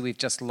 Obviously, we've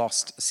just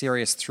lost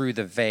Sirius through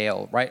the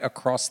veil, right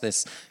across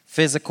this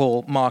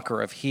physical marker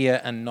of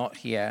here and not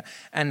here.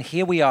 And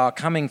here we are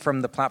coming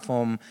from the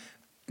platform,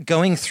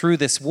 going through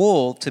this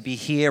wall to be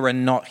here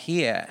and not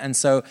here. And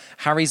so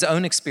Harry's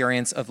own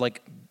experience of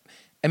like,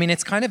 I mean,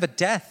 it's kind of a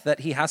death that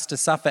he has to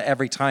suffer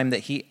every time that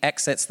he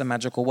exits the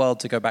magical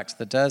world to go back to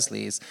the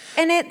Dursleys.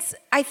 And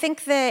I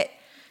think that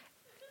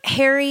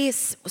Harry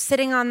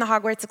sitting on the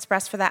Hogwarts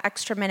Express for that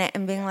extra minute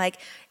and being like,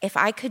 if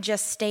I could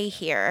just stay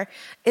here,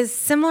 is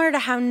similar to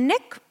how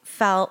Nick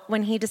felt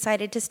when he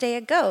decided to stay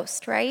a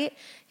ghost, right?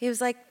 He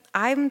was like,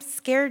 I'm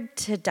scared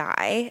to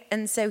die,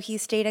 and so he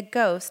stayed a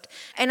ghost.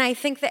 And I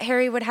think that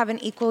Harry would have an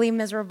equally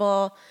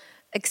miserable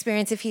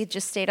experience if he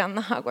just stayed on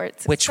the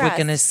Hogwarts Which Express. we're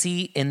going to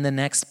see in the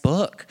next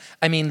book.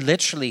 I mean,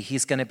 literally,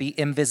 he's going to be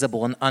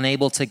invisible and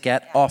unable to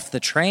get off the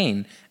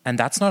train, and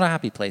that's not a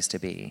happy place to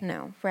be.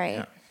 No, right.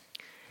 Yeah.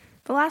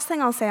 The last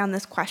thing I'll say on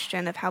this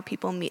question of how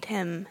people meet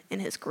him in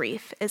his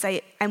grief is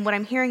and what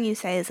I'm hearing you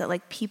say is that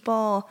like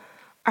people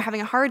are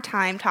having a hard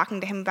time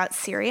talking to him about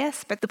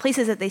Sirius, but the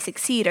places that they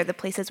succeed are the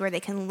places where they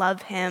can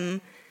love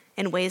him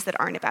in ways that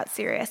aren't about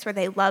Sirius, where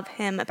they love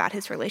him about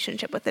his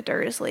relationship with the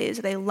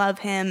Dursleys, they love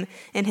him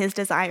in his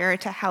desire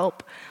to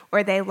help,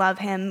 or they love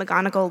him,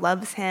 McGonagall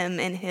loves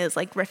him in his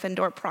like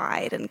Gryffindor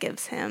pride and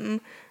gives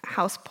him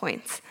house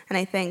points. And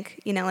I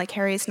think, like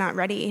Harry's not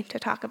ready to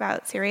talk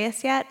about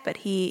Sirius yet, but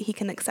he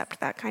can accept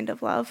that kind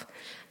of love.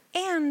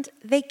 And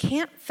they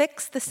can't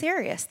fix the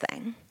Sirius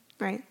thing.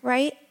 Right.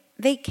 Right?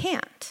 They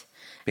can't.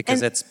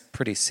 Because it's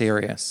pretty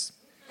serious.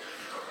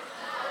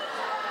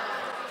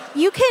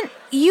 You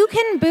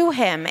can boo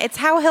him. It's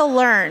how he'll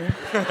learn.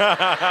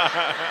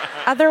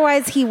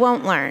 Otherwise, he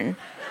won't learn.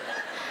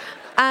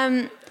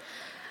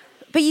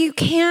 But you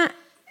can't,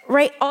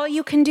 right? All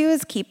you can do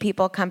is keep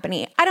people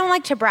company. I don't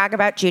like to brag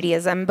about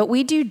Judaism, but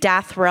we do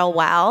death real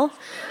well.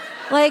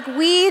 Like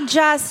we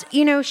just,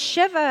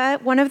 Shiva,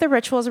 one of the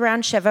rituals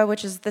around Shiva,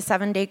 which is the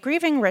 7-day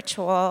grieving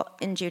ritual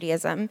in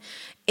Judaism,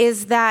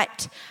 is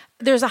that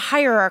there's a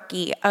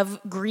hierarchy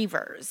of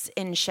grievers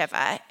in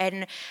Shiva,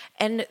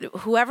 and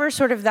whoever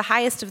sort of the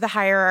highest of the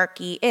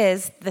hierarchy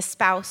is, the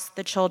spouse,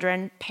 the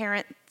children,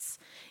 parents,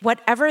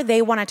 whatever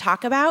they want to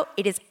talk about,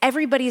 it is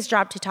everybody's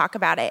job to talk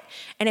about it.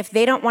 And if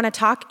they don't want to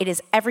talk, it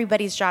is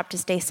everybody's job to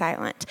stay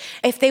silent.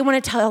 If they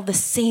want to tell the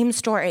same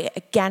story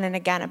again and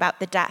again about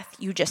the death,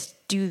 you just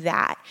do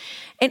that.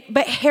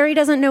 But Harry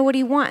doesn't know what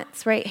he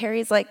wants, right?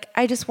 Harry's like,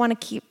 I feel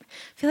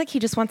like he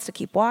just wants to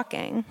keep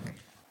walking.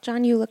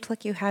 John, you looked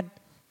like you had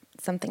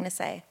something to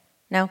say.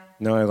 No?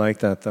 No, I like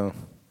that, though.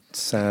 It's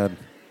sad.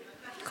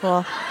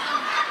 Cool.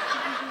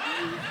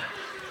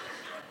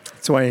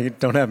 That's why you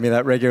don't have me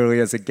that regularly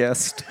as a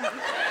guest.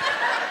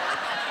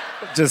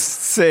 Just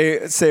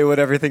say what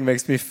everything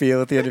makes me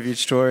feel at the end of each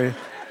story.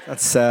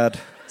 That's sad.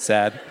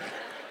 Sad.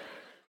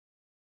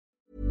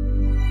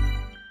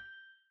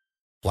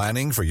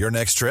 Planning for your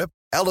next trip?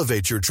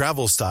 Elevate your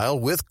travel style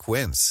with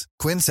Quince.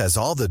 Quince has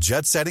all the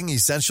jet-setting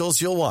essentials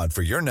you'll want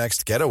for your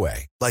next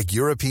getaway, like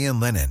European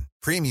linen,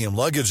 premium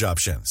luggage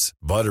options,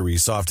 buttery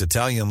soft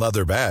Italian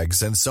leather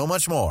bags, and so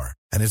much more.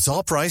 And it's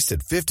all priced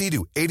at 50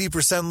 to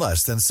 80%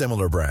 less than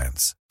similar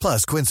brands.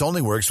 Plus, Quince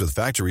only works with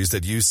factories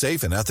that use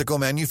safe and ethical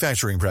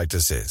manufacturing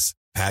practices.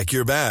 Pack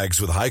your bags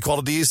with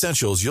high-quality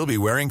essentials you'll be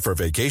wearing for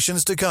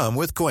vacations to come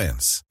with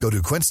Quince. Go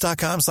to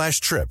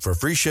quince.com/trip for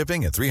free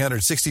shipping and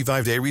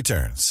 365-day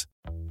returns.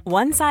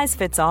 One size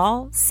fits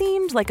all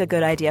seemed like a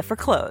good idea for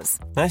clothes.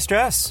 Nice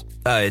dress.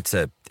 It's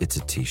a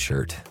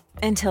t-shirt.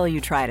 Until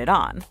you tried it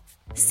on.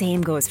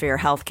 Same goes for your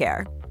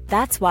healthcare.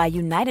 That's why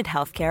United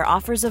Healthcare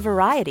offers a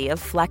variety of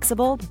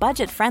flexible,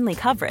 budget-friendly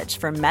coverage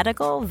for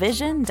medical,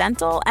 vision,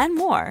 dental, and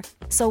more.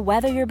 So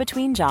whether you're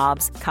between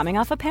jobs, coming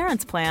off a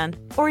parent's plan,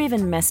 or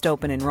even missed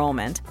open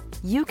enrollment,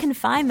 you can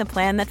find the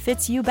plan that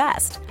fits you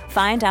best.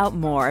 Find out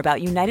more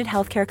about United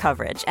Healthcare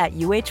coverage at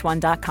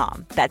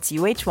uh1.com. That's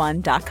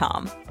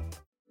uh1.com.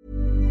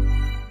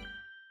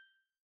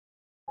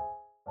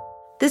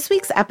 This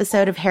week's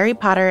episode of Harry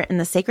Potter and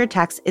the Sacred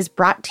Text is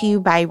brought to you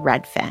by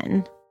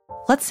Redfin.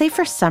 Let's say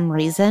for some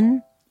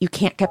reason you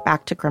can't get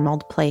back to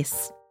Grimmauld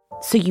Place,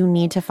 so you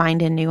need to find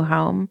a new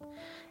home.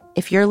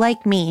 If you're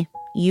like me,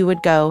 you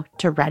would go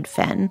to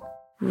Redfin.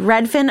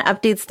 Redfin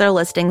updates their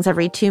listings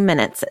every 2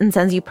 minutes and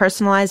sends you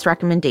personalized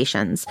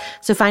recommendations,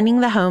 so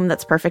finding the home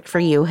that's perfect for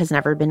you has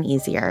never been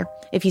easier.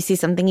 If you see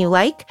something you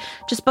like,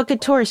 just book a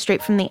tour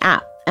straight from the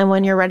app. And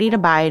when you're ready to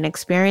buy, an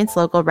experienced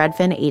local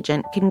Redfin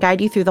agent can guide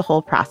you through the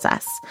whole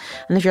process.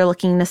 And if you're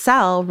looking to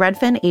sell,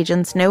 Redfin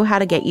agents know how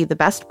to get you the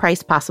best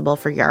price possible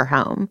for your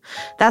home.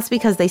 That's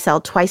because they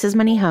sell twice as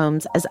many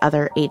homes as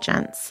other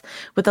agents.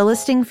 With a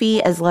listing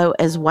fee as low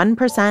as 1%,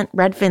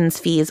 Redfin's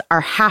fees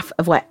are half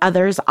of what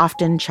others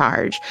often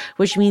charge,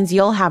 which means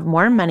you'll have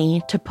more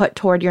money to put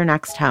toward your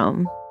next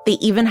home. They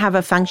even have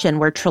a function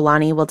where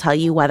Trelawney will tell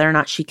you whether or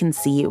not she can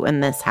see you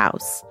in this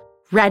house.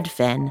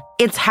 Redfin.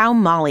 It's how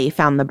Molly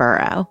found the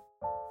burrow.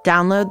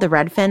 Download the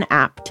Redfin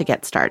app to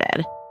get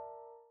started.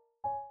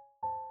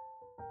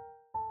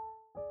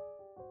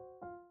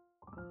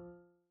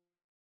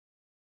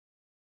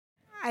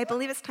 I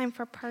believe it's time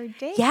for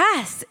Pardes.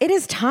 Yes, it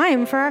is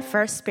time for our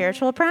first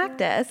spiritual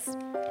practice.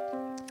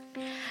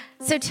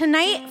 So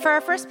tonight, for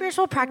our first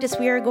spiritual practice,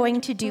 we are going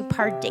to do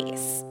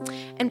Pardes.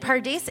 And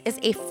Pardes is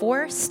a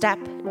 4-step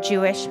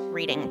Jewish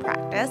reading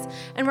practice.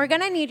 And we're going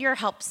to need your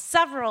help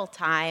several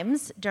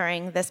times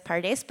during this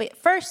Pardes. But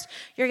first,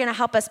 you're going to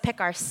help us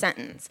pick our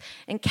sentence.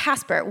 And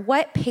Casper,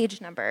 what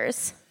page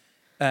numbers?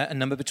 A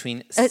number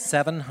between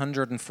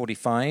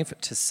 745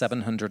 to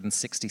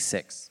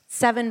 766.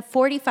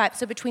 745,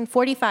 so between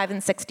 45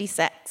 and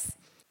 66.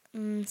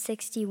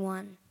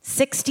 61.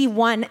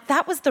 61,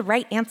 that was the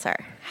right answer.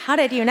 How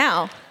did you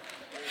know?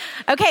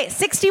 Okay,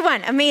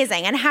 61,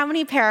 amazing. And how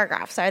many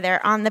paragraphs are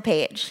there on the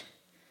page?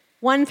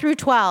 1 through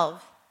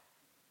 12.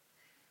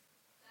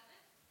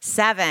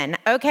 7.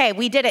 Okay,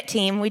 we did it,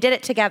 team. We did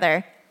it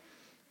together.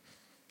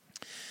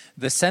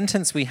 The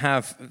sentence we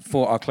have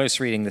for our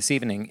close reading this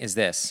evening is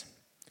this.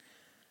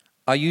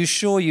 Are you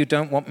sure you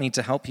don't want me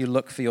to help you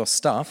look for your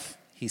stuff?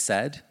 He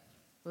said.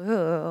 Ooh.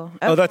 Okay.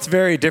 Oh, that's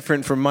very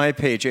different from my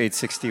page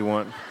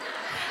 861.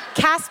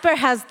 Casper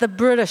has the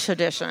British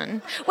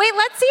edition. Wait,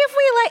 let's see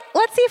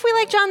if we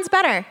like John's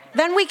better.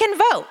 Then we can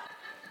vote.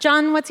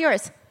 John, what's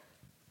yours?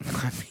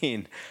 I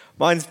mean,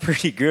 mine's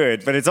pretty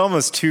good, but it's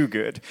almost too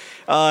good.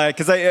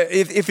 Because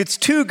if it's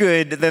too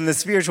good, then the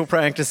spiritual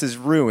practice is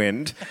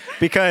ruined,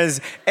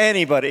 because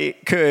anybody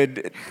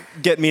could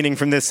get meaning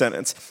from this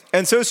sentence.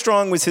 And so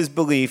strong was his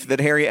belief that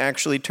Harry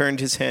actually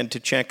turned his head to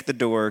check the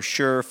door,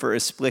 sure for a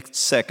split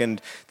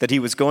second that he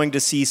was going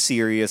to see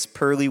Sirius,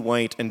 pearly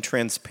white and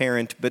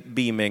transparent but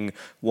beaming,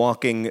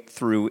 walking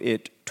through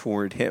it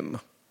toward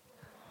him.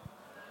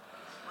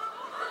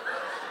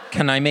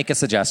 Can I make a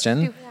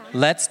suggestion?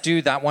 Let's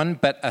do that one,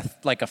 but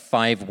like a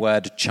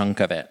 5-word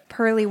chunk of it.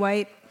 Pearly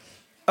white.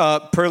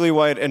 Pearly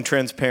white and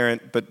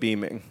transparent but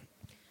beaming.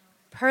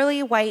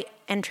 Pearly white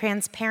and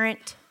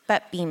transparent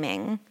but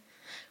beaming.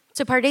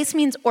 So Pardes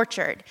means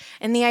orchard,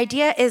 and the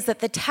idea is that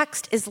the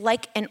text is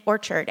like an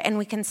orchard, and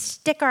we can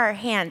stick our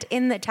hand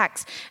in the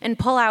text and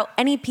pull out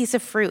any piece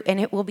of fruit, and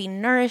it will be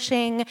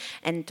nourishing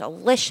and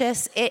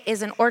delicious. It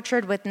is an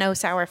orchard with no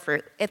sour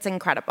fruit. It's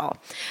incredible.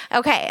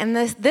 Okay, and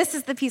this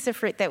is the piece of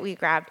fruit that we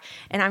grabbed,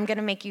 and I'm going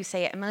to make you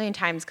say it a million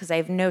times because I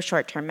have no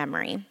short-term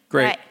memory.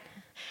 Great.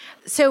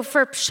 So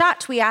for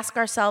Pshat, we ask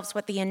ourselves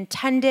what the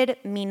intended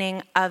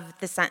meaning of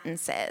the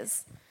sentence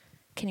is.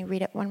 Can you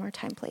read it one more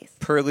time, please?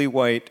 Pearly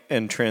white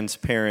and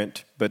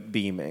transparent but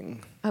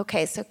beaming.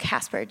 Okay, so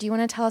Casper, do you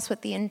want to tell us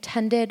what the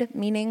intended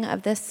meaning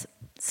of this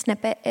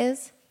snippet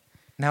is?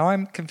 Now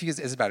I'm confused.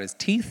 Is it about his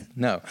teeth?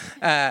 No.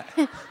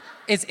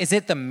 Is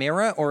it the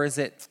mirror or is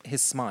it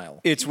his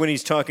smile? It's when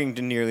he's talking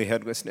to Nearly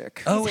Headless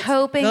Nick. Oh, he's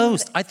hoping.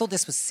 Ghost. I thought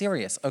this was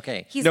Sirius.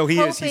 Okay. He's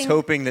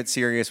hoping that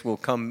Sirius will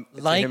come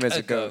like to him as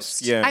a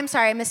ghost. Yeah. I'm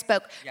sorry, I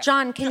misspoke. Yeah.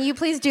 John, can you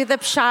please do the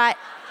Pshat?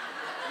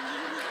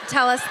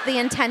 Tell us the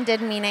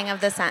intended meaning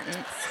of the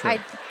sentence. Sure.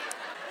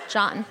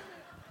 John.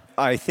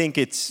 I think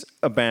it's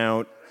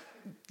about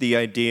the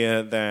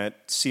idea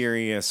that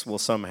Sirius will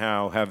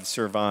somehow have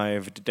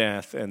survived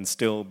death and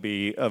still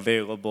be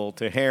available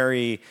to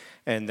Harry,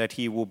 and that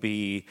he will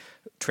be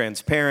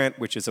transparent,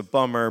 which is a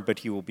bummer, but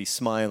he will be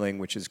smiling,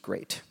 which is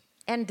great.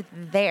 And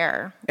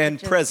there.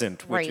 And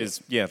present, which is,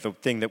 the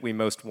thing that we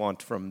most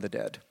want from the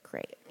dead.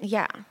 Great.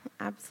 Yeah,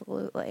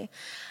 absolutely.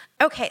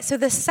 Okay, so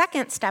the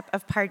second step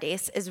of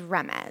Pardes is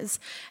Remez.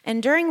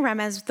 And during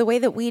Remez, the way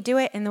that we do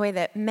it and the way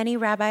that many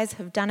rabbis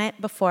have done it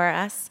before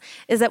us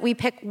is that we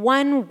pick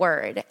one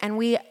word and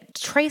we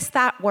trace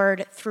that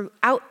word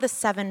throughout the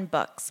 7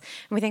 books.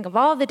 And we think of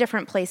all the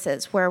different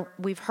places where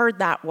we've heard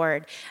that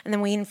word, and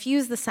then we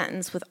infuse the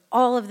sentence with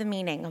all of the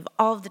meaning of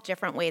all of the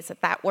different ways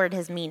that that word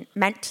has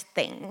meant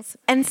things.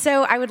 And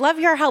so I would love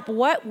your help.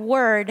 What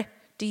word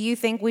do you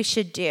think we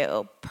should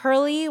do?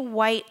 Pearly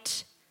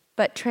white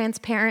but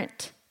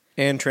transparent?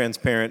 And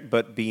transparent,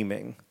 but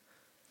beaming.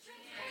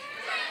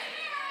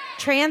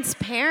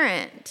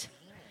 Transparent.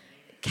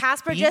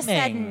 Casper just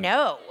said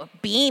no.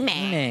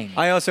 Beaming.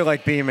 I also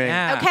like beaming.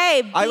 Yeah.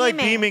 Okay, beaming. I like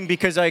beaming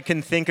because I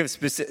can think of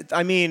specific...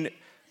 I mean,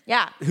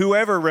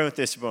 whoever wrote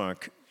this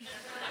book,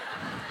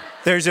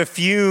 there's a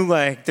few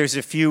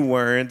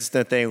words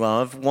that they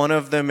love. One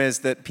of them is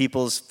that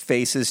people's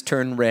faces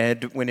turn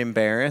red when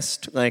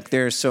embarrassed. Like,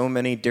 there's so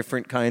many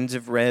different kinds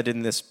of red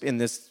in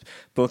this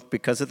book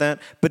because of that.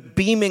 But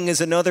beaming is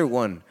another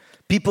one.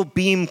 People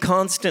beam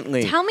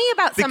constantly. Tell me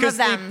about some of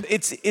them.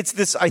 It's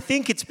this. I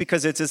think it's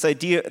because it's this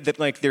idea that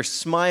like they're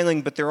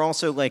smiling, but they're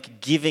also like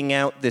giving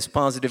out this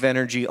positive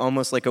energy,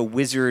 almost like a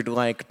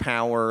wizard-like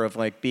power of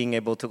like being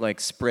able to like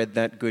spread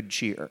that good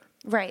cheer.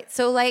 Right.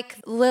 So like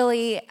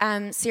Lily,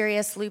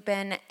 Sirius,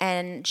 Lupin,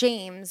 and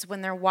James,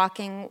 when they're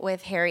walking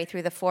with Harry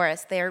through the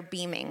forest, they're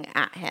beaming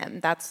at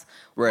him. That's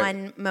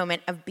one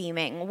moment of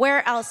beaming.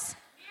 Where else?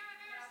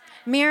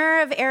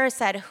 Mirror of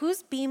Erised.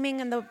 Who's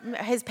beaming?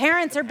 His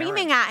parents are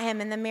beaming at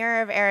him in the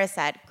Mirror of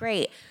Erised.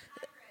 Great.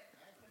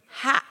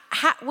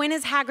 When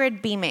is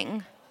Hagrid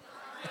beaming?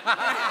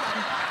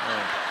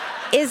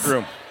 Is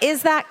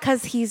that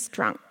because he's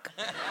drunk?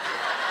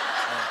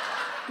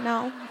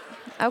 No?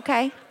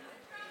 Okay.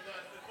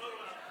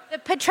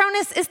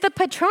 Is the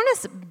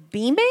Patronus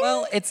beaming?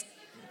 Well, it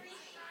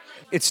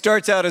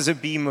starts out as a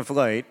beam of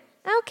light.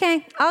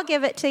 Okay, I'll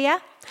give it to you.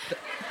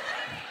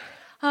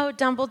 Oh,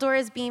 Dumbledore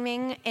is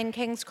beaming in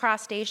King's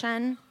Cross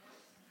Station.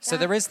 So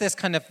there is this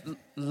kind of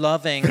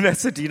loving...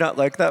 Vanessa, do you not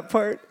like that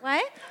part?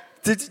 What?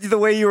 The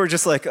way you were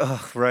just like,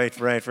 oh, right. Is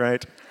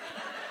that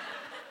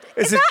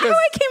how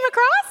I came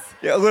across?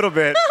 Yeah, a little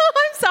bit. Oh,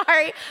 I'm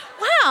sorry.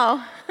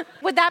 Wow.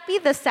 Would that be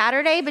the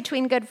Saturday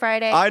between Good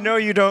Friday? I know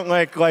you don't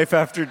like life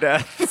after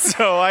death,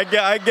 so I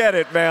get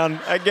it, man.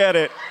 I get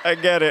it. I'm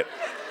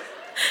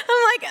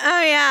like,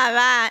 oh yeah,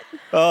 that.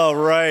 Oh,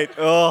 right.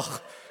 Oh,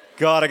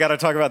 God, I got to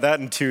talk about that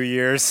in 2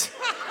 years.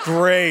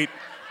 Great.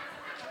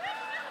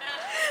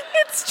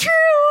 It's true.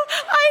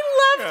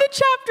 I love the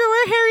chapter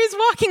where Harry's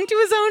walking to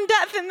his own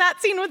death in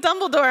that scene with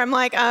Dumbledore. I'm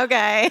like,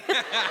 okay.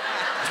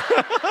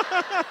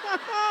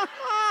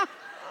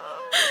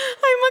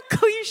 I'm a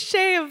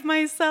cliche of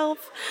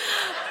myself.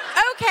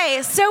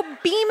 Okay, so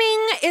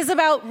beaming is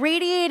about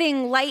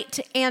radiating light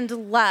and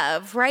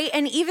love, right?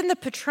 And even the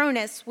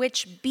Patronus,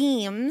 which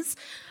beams,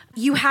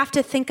 you have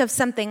to think of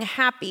something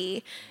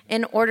happy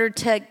in order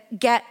to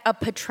get a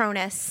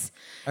Patronus.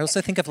 I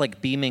also think of like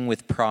beaming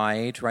with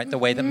pride, right? The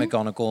way that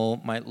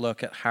McGonagall might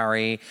look at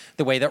Harry,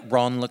 the way that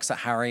Ron looks at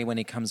Harry when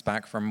he comes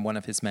back from one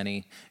of his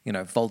many,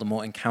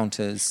 Voldemort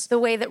encounters. The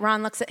way that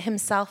Ron looks at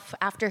himself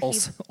after he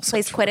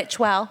plays Quidditch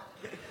well.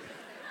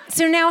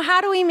 So now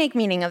how do we make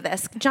meaning of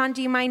this? John,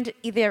 do you mind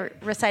either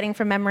reciting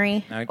from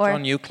memory? No,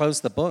 John, you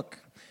close the book.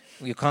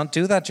 You can't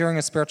do that during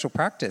a spiritual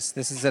practice.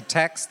 This is a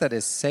text that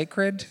is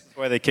sacred. That's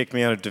why they kicked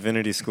me out of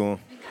divinity school.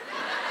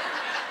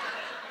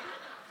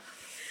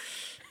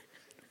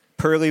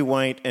 Pearly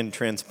white and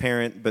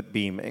transparent, but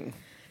beaming.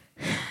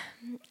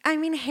 I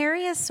mean,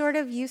 Harry is sort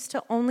of used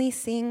to only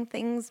seeing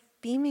things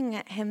beaming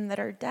at him that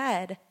are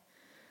dead.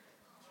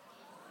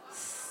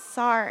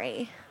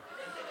 Sorry.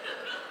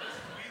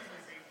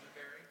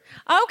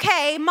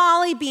 Okay,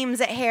 Molly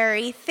beams at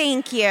Harry.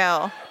 Thank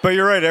you. But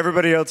you're right,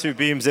 everybody else who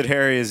beams at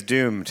Harry is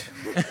doomed.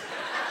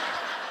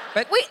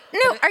 Wait,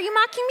 no, are you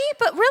mocking me?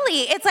 But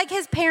really, it's like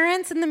his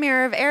parents in the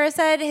Mirror of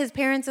Erised, his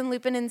parents in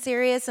Lupin and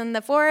Sirius in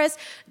the Forest,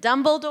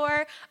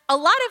 Dumbledore. A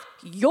lot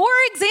of your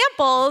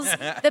examples,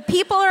 the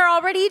people are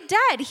already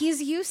dead.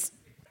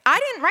 I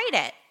didn't write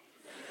it.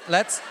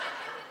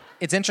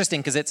 It's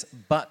interesting because it's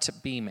but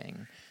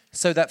beaming.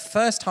 So that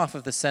first half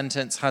of the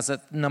sentence has a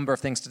number of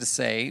things to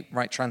say,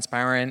 right?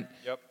 Transparent,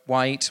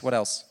 white, what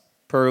else?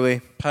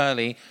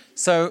 Pearly.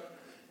 So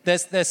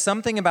there's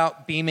something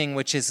about beaming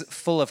which is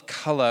full of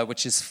color,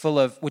 which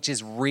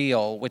is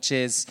real, which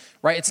is,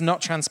 right? It's not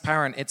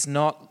transparent, it's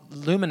not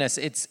luminous,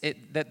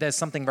 there's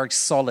something very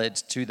solid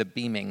to the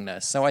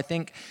beamingness. So I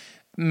think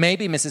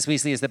maybe Mrs.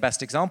 Weasley is the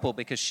best example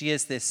because she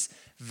is this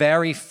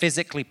very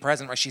physically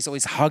present, right? She's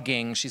always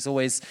hugging, she's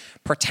always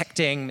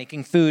protecting,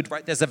 making food,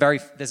 right? There's a very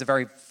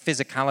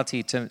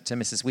physicality to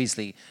Mrs.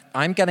 Weasley.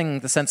 I'm getting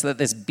the sense that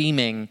this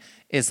beaming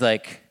is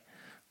like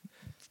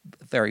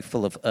very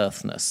full of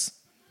earthness.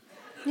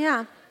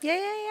 Yeah.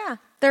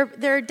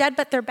 They're dead,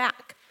 but they're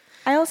back.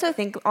 I also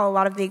think a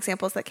lot of the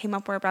examples that came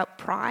up were about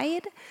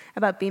pride,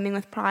 about beaming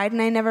with pride,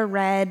 and I never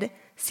read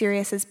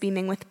Sirius as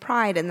beaming with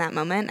pride in that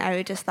moment.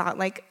 I just thought,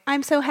 like,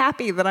 I'm so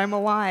happy that I'm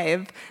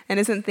alive, and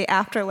isn't the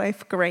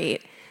afterlife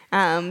great?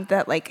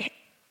 That, like,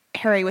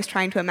 Harry was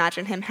trying to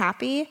imagine him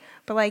happy,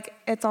 but, like,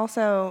 it's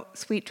also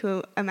sweet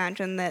to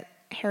imagine that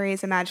Harry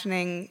is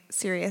imagining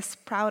Sirius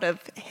proud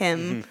of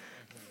him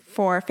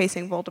for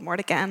facing Voldemort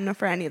again or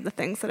for any of the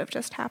things that have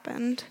just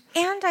happened.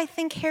 And I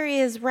think Harry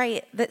is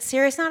right that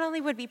Sirius not only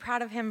would be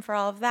proud of him for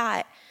all of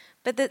that,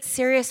 but that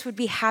Sirius would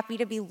be happy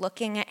to be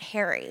looking at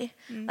Harry.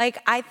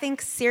 Like, I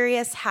think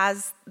Sirius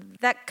has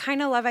that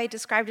kind of love I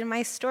described in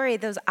my story,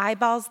 those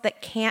eyeballs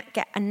that can't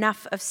get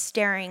enough of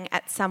staring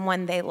at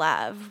someone they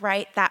love,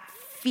 right? That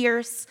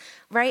fierce,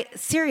 right?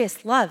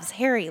 Sirius loves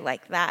Harry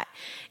like that,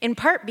 in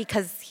part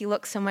because he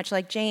looks so much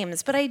like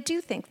James. But I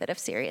do think that if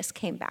Sirius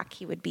came back,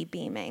 he would be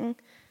beaming.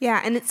 Yeah,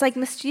 and it's like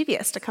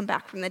mischievous to come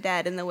back from the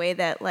dead in the way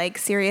that like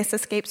Sirius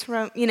escapes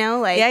from,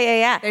 like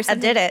yeah. There's I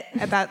did it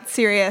about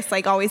Sirius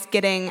like always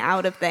getting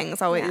out of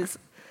things, always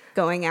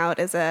going out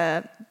as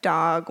a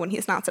dog when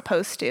he's not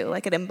supposed to.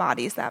 Like it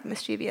embodies that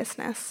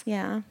mischievousness.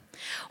 Yeah.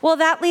 Well,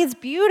 that leads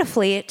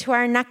beautifully to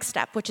our next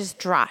step, which is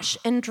Drosh.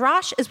 And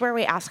Drosh is where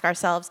we ask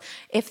ourselves,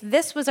 if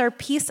this was our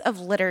piece of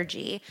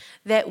liturgy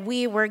that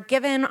we were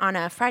given on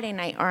a Friday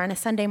night or on a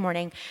Sunday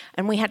morning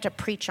and we had to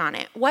preach on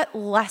it, what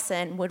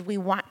lesson would we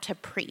want to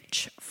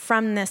preach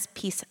from this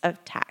piece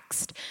of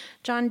text?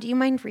 John, do you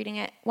mind reading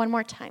it one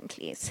more time,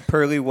 please?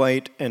 Pearly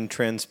white and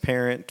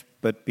transparent,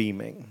 but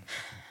beaming.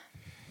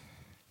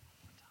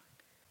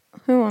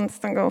 Who wants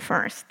to go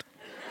first?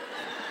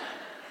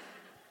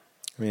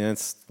 I mean,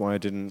 that's why I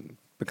didn't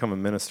become a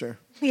minister.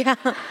 Yeah.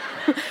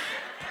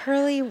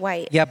 Pearly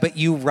white. Yeah, but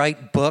you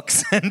write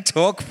books and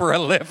talk for a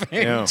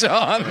living,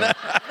 John.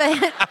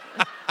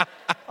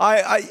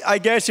 I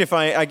guess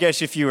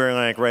if you were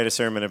like write a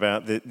sermon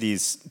about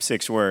these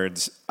 6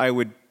 words, I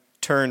would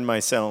turn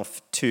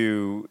myself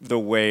to the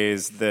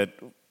ways that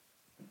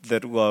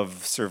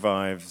love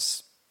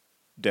survives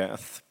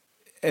death.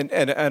 And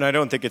I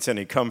don't think it's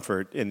any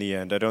comfort in the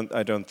end. I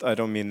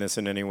don't mean this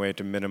in any way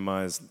to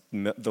minimize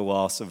the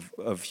loss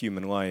of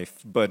human life.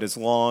 But as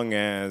long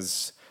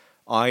as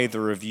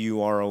either of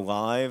you are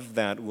alive,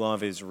 that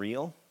love is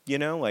real.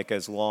 Like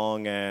as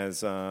long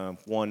as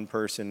one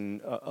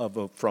person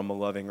from a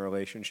loving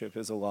relationship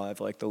is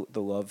alive, like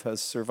the love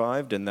has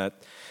survived, and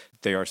that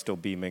they are still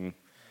beaming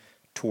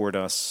toward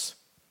us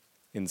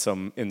in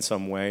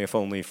some way, if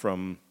only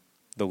from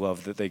the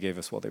love that they gave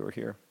us while they were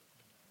here.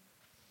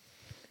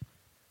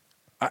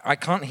 I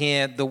can't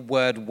hear the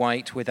word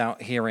white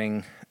without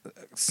hearing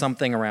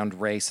something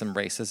around race and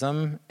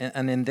racism.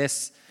 And in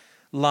this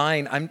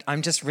line,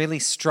 I'm just really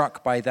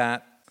struck by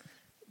that,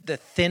 the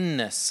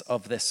thinness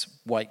of this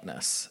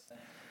whiteness.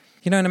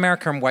 You know, in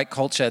America and white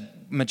culture,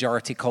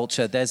 majority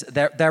culture,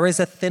 there is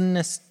a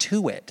thinness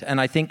to it. And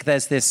I think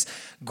there's this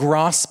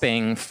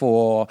grasping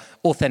for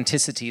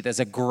authenticity. There's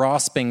a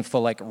grasping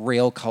for like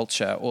real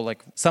culture, or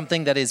like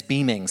something that is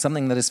beaming,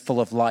 something that is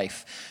full of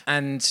life.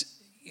 And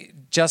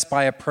just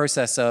by a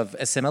process of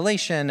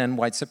assimilation and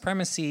white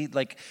supremacy,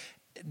 like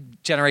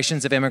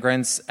generations of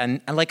immigrants,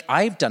 and like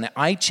I've done it.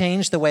 I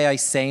changed the way I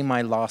say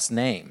my last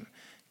name.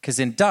 Because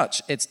in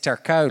Dutch, it's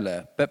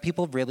Terkoulen, but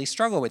people really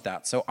struggle with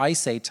that. So I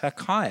say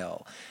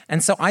Terkyle.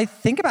 And so I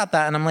think about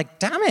that and I'm like,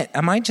 damn it,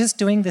 am I just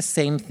doing the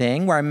same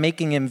thing where I'm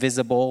making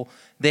invisible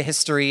the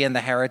history and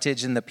the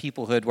heritage and the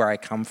peoplehood where I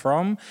come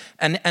from?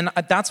 And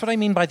that's what I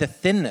mean by the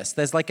thinness.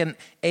 There's like an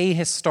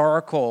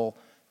ahistorical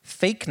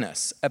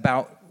fakeness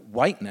about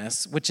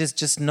whiteness, which is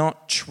just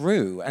not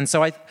true. And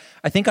so I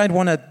think I'd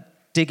want to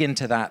dig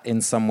into that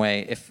in some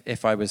way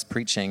if I was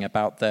preaching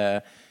about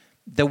the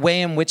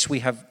way in which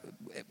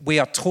we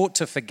are taught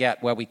to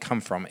forget where we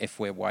come from if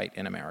we're white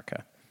in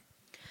America.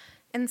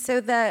 And so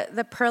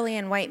the pearly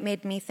and white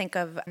made me think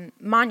of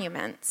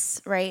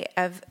monuments, right?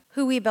 Of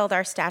who we build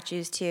our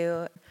statues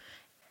to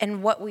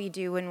and what we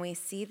do when we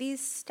see these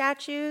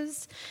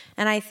statues.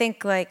 And I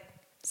think like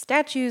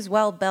statues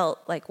well built,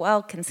 like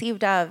well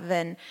conceived of,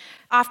 and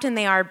often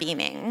they are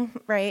beaming,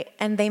 right?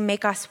 And they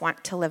make us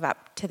want to live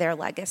up to their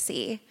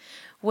legacy,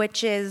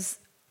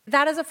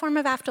 that is a form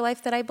of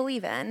afterlife that I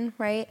believe in,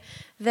 right?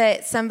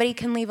 That somebody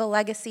can leave a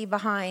legacy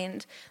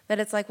behind, that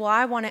it's like, well,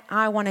 I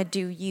want to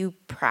do you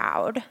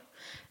proud.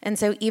 And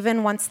so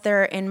even once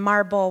they're in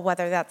marble,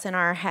 whether that's in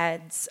our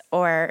heads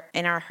or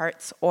in our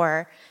hearts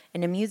or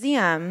in a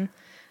museum,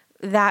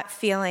 that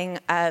feeling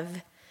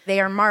of they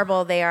are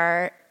marble, they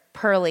are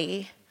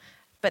pearly,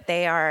 but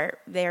they are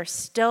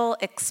still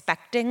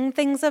expecting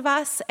things of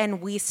us,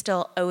 and we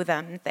still owe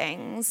them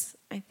things,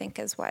 I think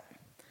is what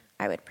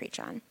I would preach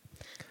on.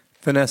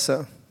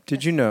 Vanessa,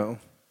 did you know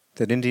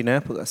that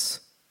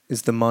Indianapolis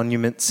is the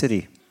Monument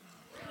City?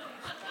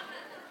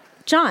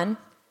 John,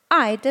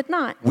 I did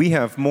not. We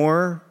have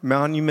more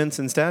monuments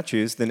and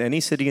statues than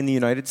any city in the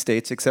United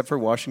States except for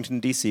Washington,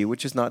 D.C.,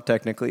 which is not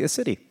technically a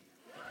city.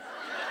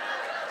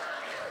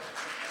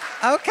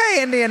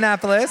 Okay,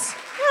 Indianapolis.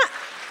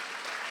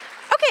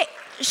 Okay,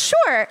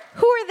 sure.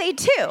 Who are they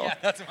to?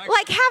 Yeah,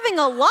 like having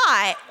a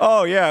lot.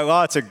 Oh, yeah,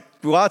 lots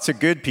of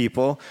good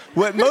people.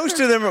 Most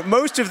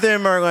of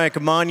them are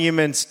like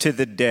monuments to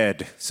the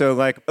dead. So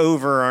like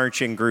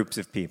overarching groups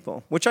of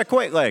people, which I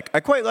quite like. I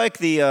quite like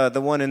the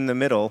one in the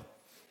middle.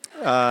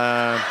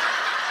 That's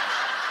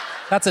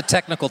a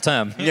technical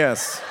term.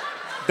 Yes.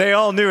 They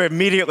all knew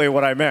immediately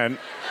what I meant.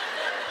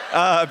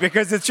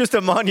 Because it's just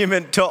a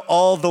monument to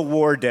all the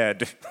war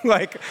dead.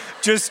 Like,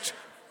 just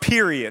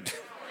period.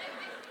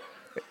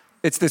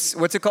 It's this,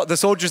 what's it called? The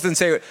Soldiers and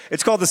Sailors.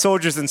 It's called the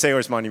Soldiers and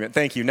Sailors Monument.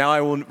 Thank you. Now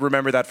I will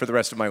remember that for the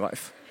rest of my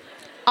life.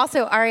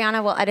 Also,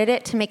 Ariana will edit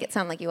it to make it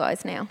sound like you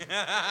always knew.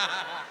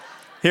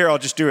 Here, I'll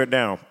just do it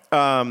now.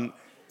 That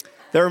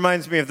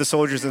reminds me of the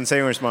Soldiers and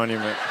Sailors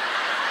Monument.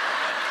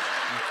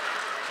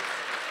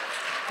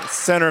 The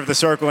center of the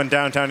circle in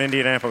downtown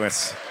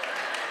Indianapolis.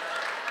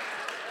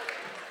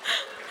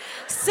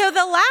 So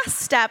the last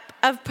step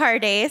of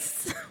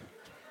Pardes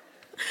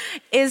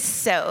is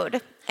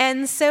sod.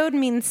 And sod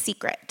means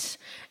secret.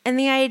 And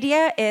the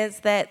idea is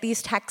that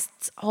these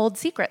texts hold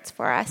secrets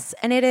for us.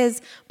 And it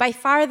is by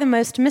far the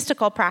most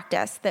mystical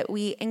practice that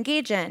we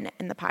engage in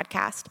the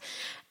podcast.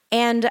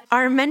 And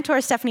our mentor,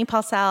 Stephanie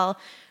Paulsell,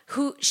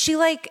 she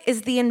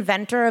is the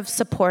inventor of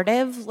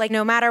supportive. Like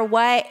no matter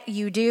what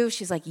you do,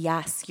 she's like,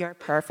 yes, you're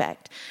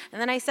perfect. And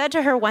then I said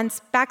to her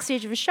once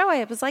backstage of a show,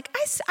 I was like,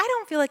 I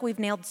don't feel like we've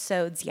nailed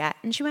sods yet.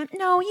 And she went,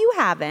 no, you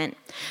haven't.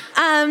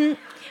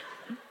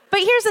 But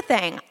here's the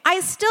thing.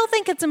 I still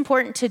think it's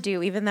important to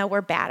do, even though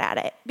we're bad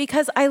at it,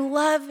 because I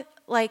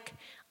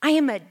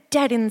am a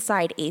dead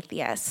inside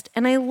atheist,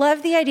 and I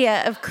love the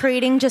idea of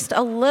creating just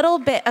a little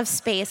bit of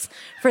space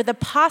for the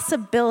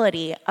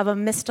possibility of a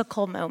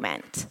mystical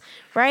moment,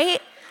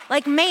 right?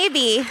 Like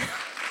maybe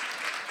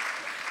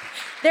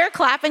they're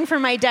clapping for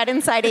my dead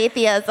inside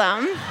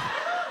atheism.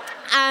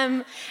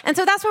 And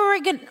so that's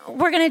what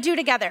we're gonna do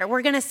together.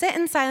 We're gonna sit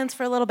in silence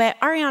for a little bit.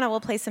 Ariana will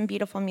play some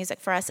beautiful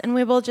music for us, and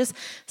we will just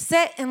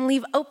sit and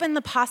leave open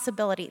the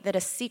possibility that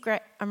a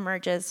secret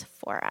emerges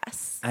for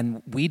us.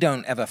 And we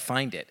don't ever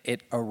find it.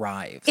 It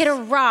arrives. It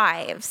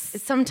arrives.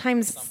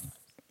 Sometimes,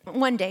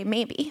 one day,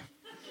 maybe.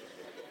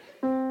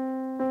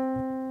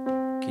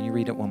 Can you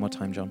read it one more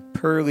time, John?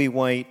 Pearly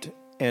white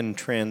and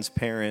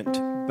transparent,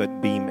 but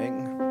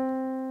beaming.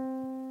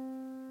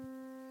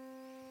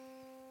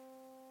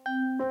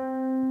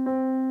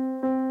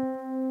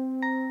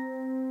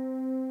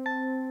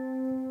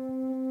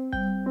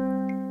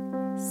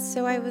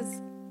 So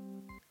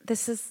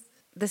this is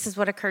this is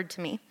what occurred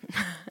to me.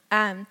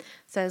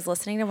 So I was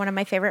listening to one of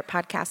my favorite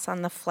podcasts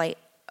on the flight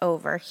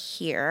over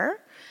here,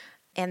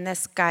 and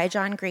this guy,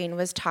 John Green,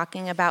 was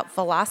talking about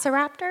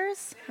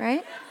velociraptors,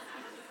 right?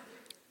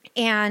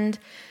 And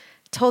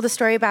told a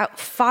story about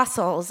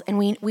fossils, and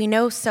we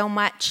know so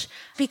much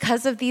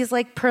because of these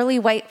like pearly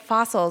white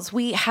fossils.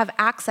 We have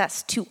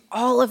access to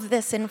all of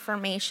this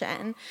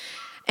information,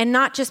 and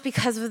not just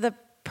because of the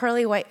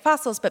pearly white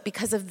fossils, but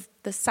because of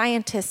the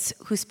scientists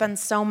who spend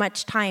so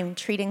much time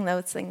treating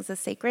those things as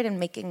sacred and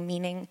making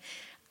meaning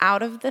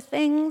out of the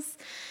things.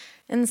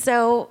 And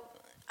so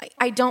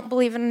I don't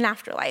believe in an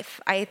afterlife.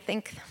 I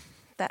think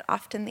that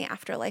often the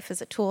afterlife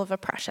is a tool of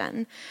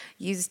oppression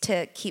used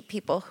to keep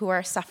people who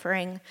are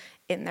suffering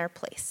in their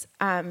place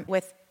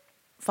with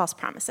false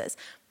promises.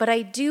 But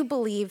I do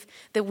believe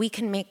that we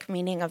can make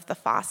meaning of the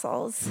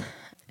fossils.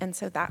 And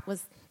so that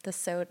was the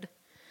sod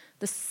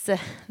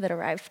that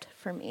arrived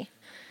for me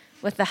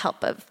with the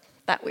help of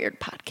that weird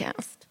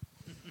podcast.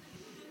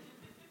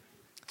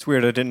 It's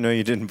weird. I didn't know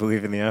you didn't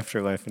believe in the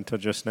afterlife until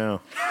just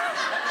now.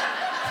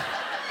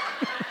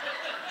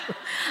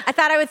 I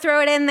thought I would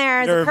throw it in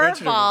there as a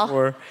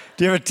curveball.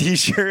 Do you have a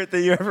T-shirt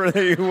that you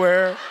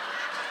wear?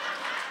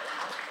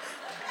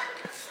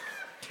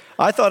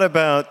 I thought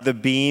about the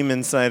beam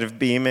inside of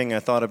beaming.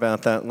 I thought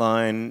about that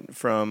line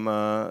from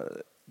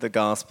the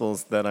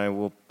Gospels that I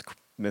will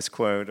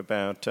misquote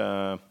about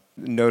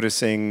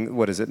noticing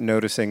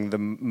the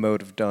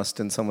mote of dust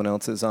in someone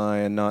else's eye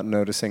and not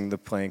noticing the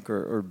plank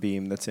or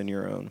beam that's in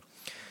your own,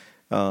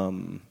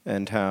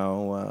 and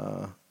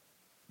how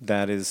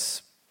that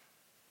is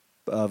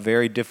a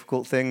very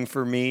difficult thing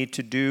for me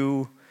to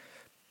do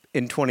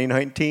in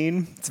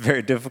 2019. It's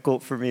very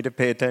difficult for me to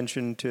pay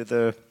attention to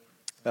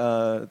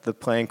the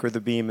plank or the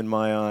beam in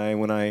my eye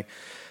when I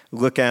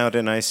look out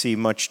and I see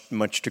much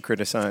to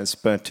criticize.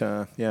 But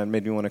it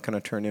made me want to kind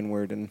of turn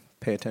inward and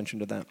pay attention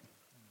to that.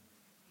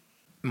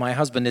 My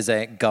husband is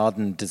a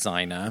garden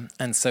designer,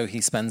 and so he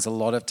spends a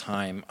lot of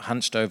time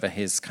hunched over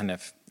his kind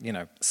of,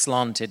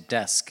 slanted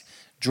desk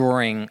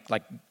drawing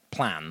like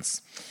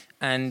plans.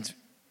 And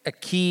a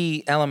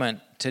key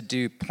element to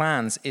do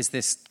plans is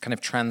this kind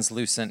of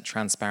translucent,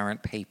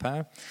 transparent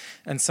paper.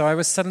 And so I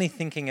was suddenly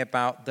thinking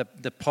about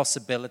the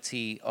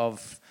possibility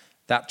of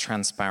that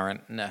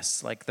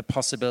transparentness, like the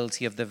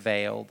possibility of the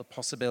veil, the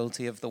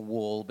possibility of the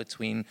wall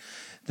between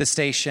the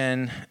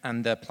station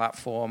and the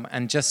platform,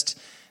 and just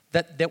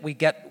that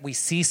we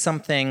see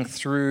something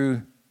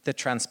through the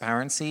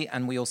transparency,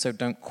 and we also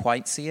don't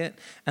quite see it.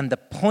 And the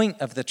point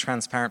of the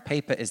transparent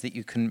paper is that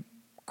you can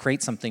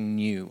create something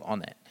new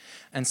on it.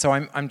 And so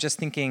I'm just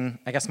thinking,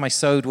 I guess my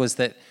sod was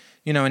that,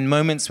 in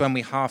moments when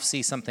we half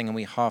see something and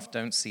we half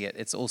don't see it,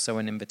 it's also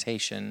an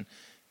invitation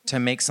to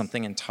make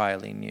something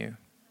entirely new.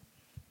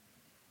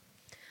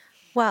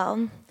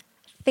 Well,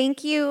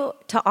 thank you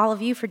to all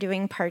of you for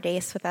doing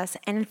Pardes with us,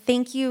 and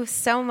thank you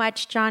so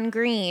much, John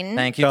Green.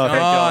 Thank you,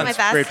 John. With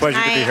us Great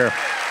pleasure to be here.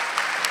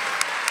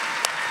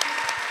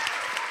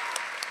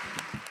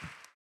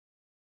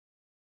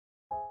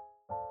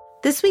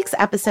 This week's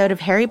episode of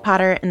Harry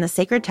Potter and the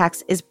Sacred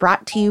Text is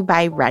brought to you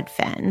by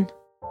Redfin.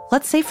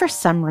 Let's say for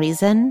some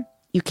reason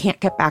you can't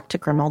get back to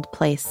Grimmauld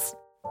Place,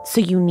 so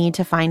you need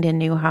to find a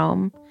new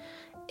home.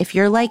 If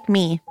you're like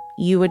me,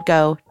 you would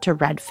go to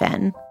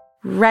Redfin.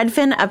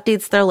 Redfin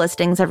updates their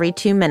listings every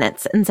 2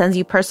 minutes and sends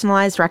you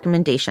personalized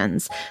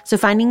recommendations, so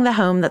finding the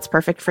home that's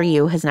perfect for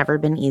you has never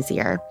been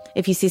easier.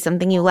 If you see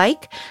something you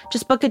like,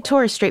 just book a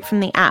tour straight from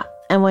the app.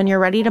 And when you're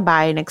ready to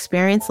buy, an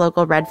experienced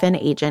local Redfin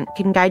agent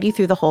can guide you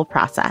through the whole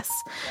process.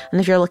 And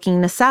if you're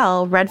looking to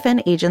sell,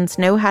 Redfin agents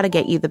know how to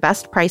get you the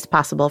best price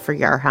possible for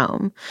your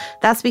home.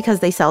 That's because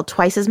they sell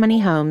twice as many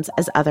homes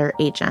as other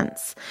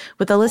agents.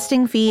 With a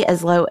listing fee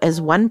as low as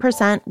 1%,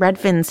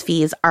 Redfin's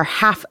fees are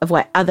half of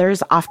what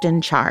others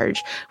often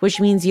charge, which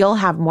means you'll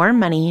have more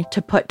money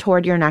to put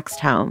toward your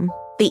next home.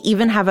 They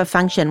even have a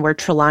function where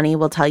Trelawney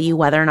will tell you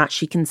whether or not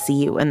she can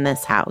see you in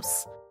this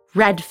house.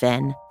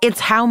 Redfin.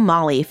 It's how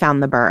Molly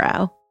found the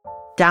burrow.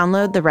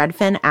 Download the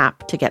Redfin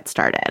app to get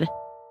started.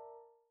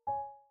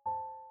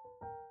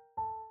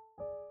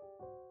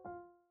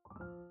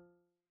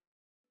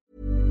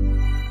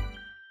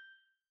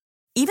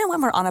 Even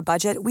when we're on a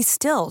budget, we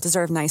still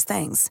deserve nice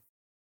things.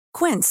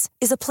 Quince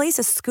is a place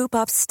to scoop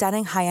up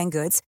stunning high-end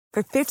goods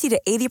for 50 to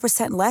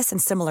 80% less than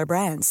similar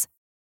brands.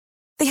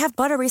 They have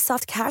buttery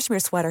soft cashmere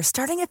sweaters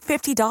starting at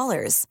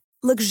 $50,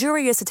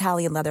 luxurious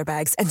Italian leather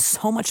bags, and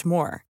so much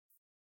more.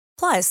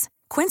 Plus,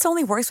 Quince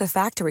only works with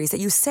factories that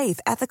use safe,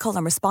 ethical,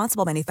 and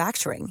responsible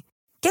manufacturing.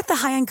 Get the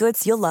high-end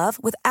goods you'll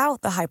love without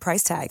the high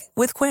price tag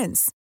with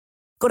Quince.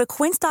 Go to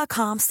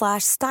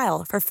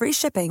quince.com/style for free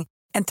shipping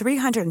and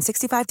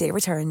 365-day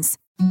returns.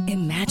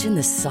 Imagine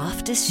the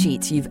softest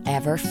sheets you've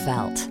ever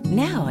felt.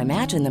 Now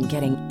imagine them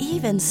getting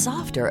even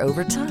softer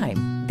over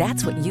time.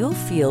 That's what you'll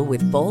feel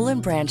with Boll &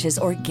 Branch's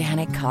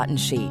organic cotton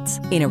sheets.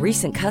 In a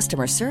recent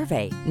customer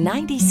survey,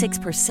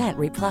 96%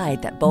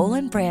 replied that Boll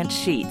 & Branch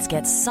sheets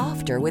get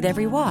softer with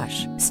every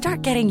wash.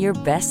 Start getting your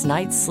best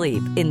night's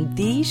sleep in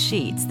these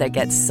sheets that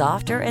get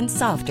softer and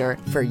softer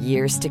for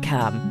years to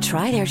come.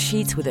 Try their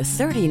sheets with a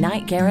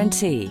 30-night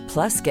guarantee.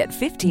 Plus, get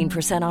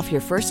 15% off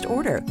your first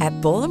order at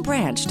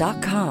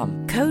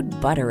bollandbranch.com. Code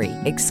BUTTERY.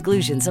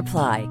 Exclusions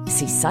apply.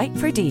 See site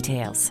for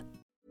details.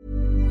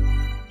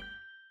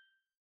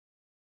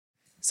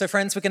 So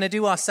friends, we're going to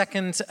do our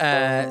second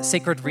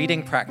sacred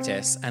reading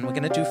practice, and we're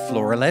going to do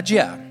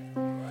Florilegia.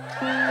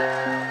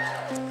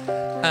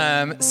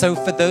 So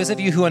for those of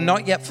you who are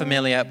not yet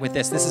familiar with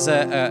this is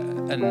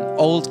an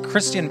old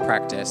Christian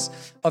practice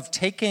of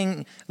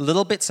taking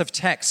little bits of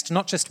text,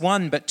 not just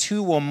one, but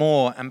two or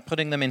more, and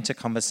putting them into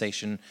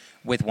conversation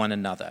with one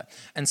another.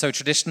 And so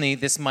traditionally,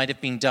 this might have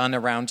been done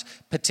around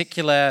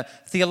particular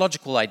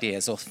theological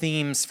ideas or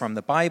themes from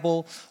the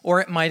Bible,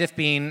 or it might have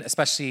been,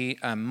 especially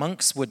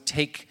monks would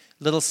take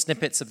little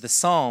snippets of the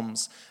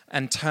Psalms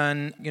and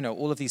turn,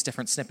 all of these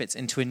different snippets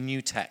into a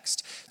new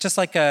text, just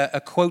like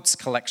a quotes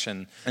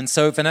collection. And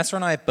so Vanessa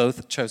and I have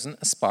both chosen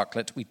a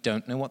sparklet. We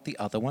don't know what the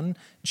other one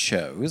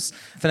chose.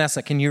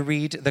 Vanessa, can you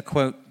read the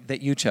quote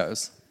that you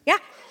chose? Yeah,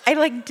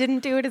 I didn't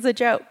do it as a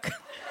joke.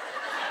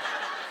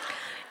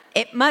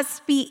 It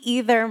must be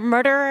either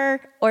murderer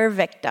or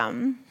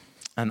victim.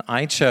 And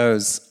I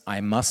chose,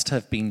 I must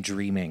have been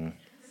dreaming.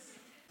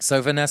 So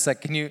Vanessa,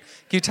 can you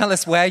tell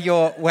us where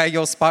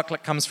your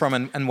sparklet comes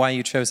from and why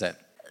you chose it?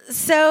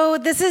 So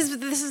this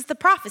is the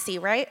prophecy,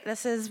 right?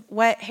 This is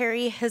what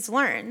Harry has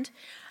learned.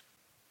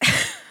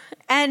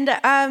 And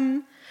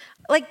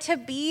to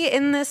be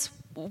in this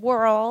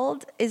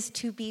world is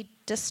to be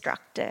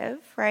destructive,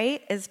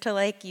 right? Is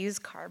to use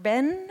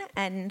carbon,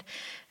 and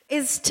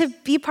is to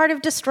be part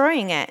of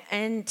destroying it.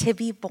 And to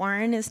be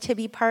born is to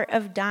be part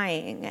of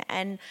dying.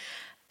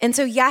 And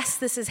so, yes,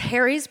 this is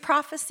Harry's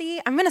prophecy.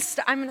 I'm gonna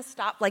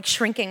stop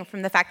shrinking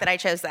from the fact that I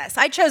chose this.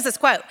 I chose this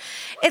quote.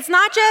 It's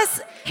not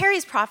just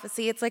Harry's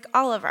prophecy. It's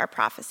all of our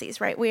prophecies,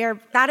 right?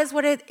 That is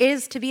what it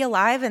is to be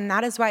alive, and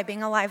that is why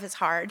being alive is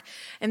hard.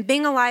 And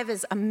being alive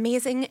is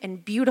amazing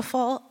and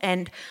beautiful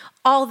and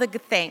all the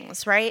good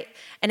things, right?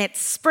 And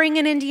it's spring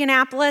in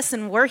Indianapolis,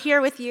 and we're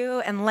here with you,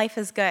 and life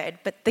is good.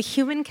 But the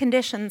human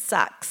condition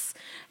sucks.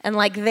 And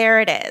there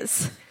it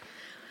is.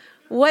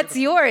 What's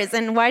yours,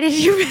 and why did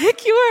you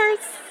pick yours?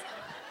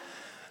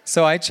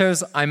 So I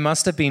chose I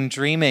Must Have Been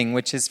Dreaming,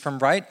 which is from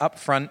right up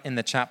front in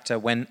the chapter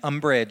when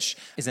Umbridge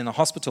is in the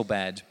hospital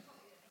bed.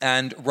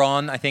 And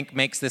Ron, I think,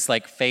 makes this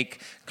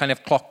fake kind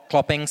of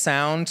clopping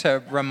sound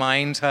to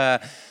remind her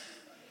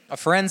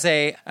of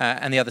Firenze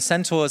and the other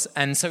centaurs.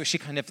 And so she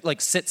kind of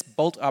sits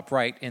bolt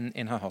upright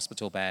in her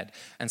hospital bed.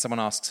 And someone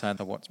asks her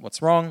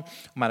what's wrong.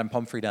 Madame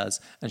Pomfrey does.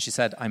 And she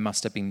said, I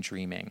must have been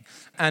dreaming.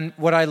 And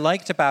what I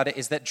liked about it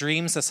is that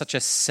dreams are such a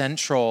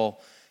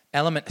central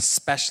element,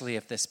 especially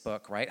of this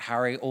book, right?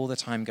 Harry all the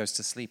time goes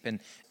to sleep, and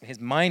his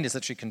mind is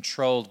literally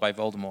controlled by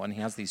Voldemort, and he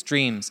has these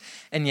dreams.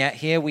 And yet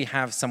here we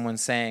have someone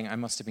saying, I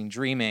must have been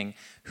dreaming,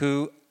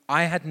 who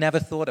I had never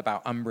thought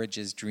about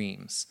Umbridge's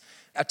dreams.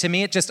 To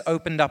me, it just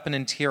opened up an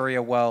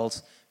interior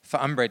world for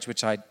Umbridge,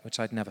 which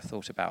I'd never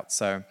thought about.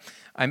 So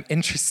I'm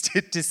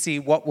interested to see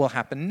what will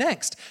happen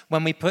next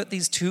when we put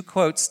these two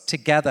quotes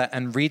together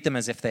and read them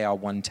as if they are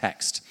one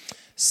text.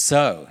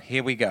 So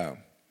here we go.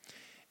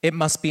 It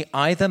must be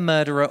either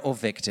murderer or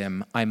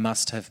victim. I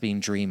must have been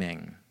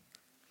dreaming.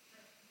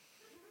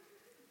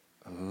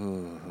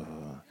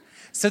 Ooh.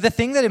 So the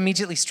thing that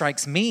immediately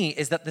strikes me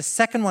is that the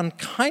second one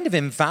kind of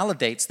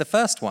invalidates the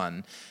first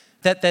one,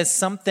 that there's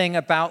something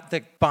about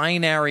the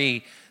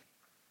binary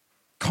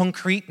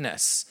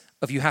concreteness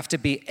of you have to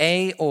be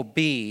A or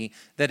B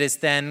that is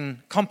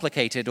then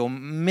complicated or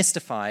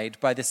mystified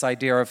by this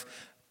idea of,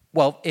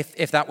 well,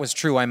 if that was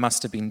true, I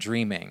must have been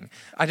dreaming.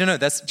 I don't know.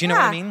 Do you know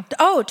what I mean?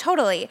 Oh,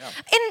 totally.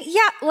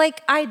 Yeah. And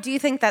I do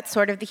think that's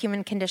sort of the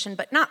human condition,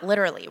 but not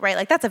literally,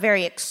 right? That's a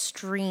very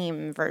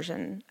extreme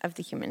version of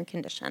the human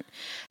condition.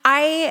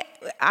 I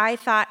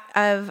thought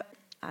of,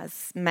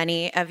 as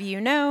many of you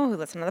know who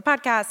listen to the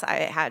podcast, I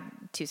had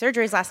 2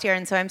 surgeries last year,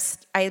 and so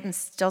I'm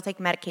still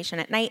taking medication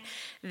at night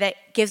that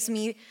gives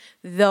me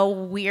the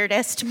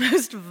weirdest,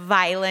 most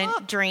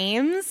violent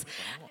dreams.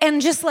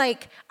 And just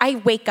I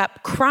wake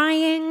up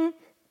crying.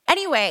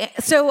 Anyway,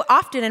 so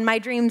often in my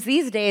dreams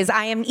these days,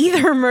 I am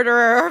either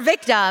murderer or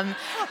victim,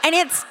 and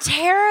it's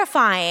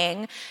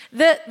terrifying.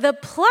 The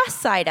plus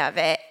side of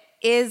it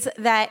is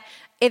that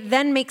it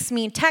then makes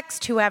me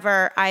text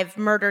whoever I've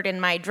murdered in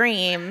my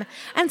dream.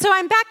 And so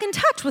I'm back in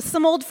touch with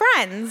some old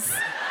friends.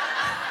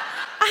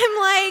 I'm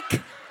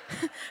like,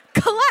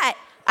 Colette,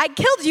 I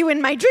killed you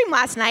in my dream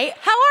last night.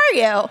 How are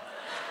you?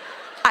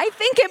 I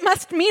think it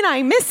must mean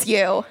I miss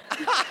you.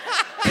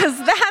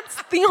 Because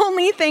that's the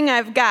only thing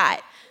I've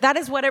got. That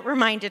is what it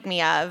reminded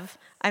me of.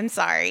 I'm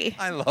sorry.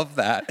 I love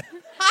that.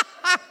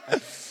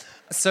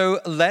 So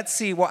let's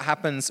see what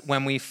happens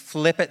when we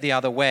flip it the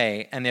other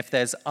way and if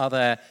there's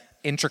other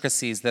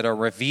intricacies that are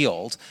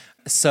revealed.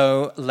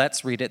 So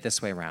let's read it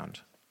this way around.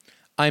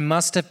 I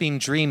must have been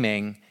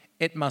dreaming.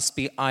 It must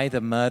be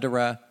either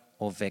murderer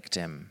or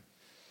victim.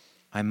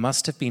 I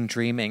must have been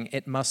dreaming.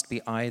 It must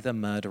be either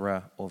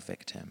murderer or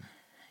victim.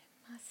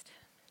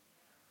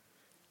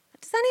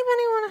 Does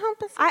anybody want to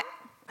help us?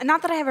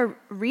 Not that I have a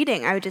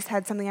reading, I just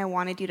had something I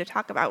wanted you to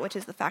talk about, which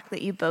is the fact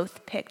that you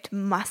both picked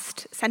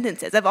must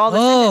sentences. Of all the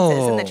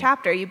sentences in the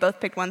chapter, you both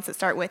picked ones that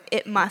start with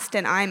it must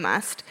and I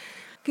must.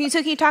 Can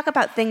you talk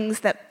about things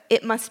that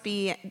it must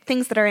be,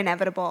 things that are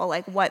inevitable,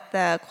 like what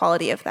the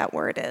quality of that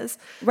word is?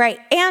 Right,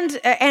 and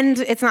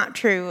it's not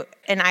true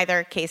in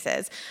either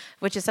cases,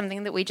 which is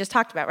something that we just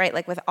talked about, right?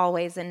 Like with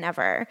always and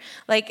never.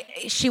 Like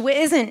she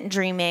isn't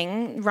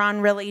dreaming. Ron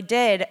really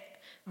did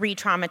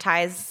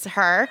re-traumatize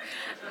her.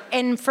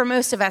 And for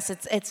most of us,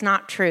 it's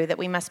not true that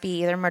we must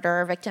be either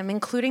murderer or victim,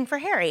 including for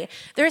Harry.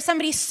 There is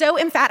somebody so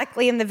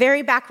emphatically in the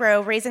very back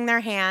row raising their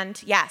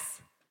hand. Yes.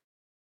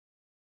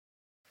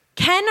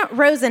 Ken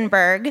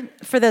Rosenberg,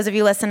 for those of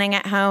you listening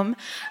at home,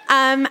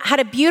 had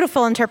a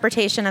beautiful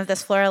interpretation of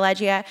this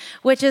Florilegia,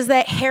 which is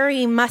that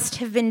Harry must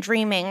have been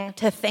dreaming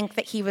to think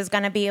that he was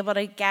going to be able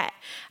to get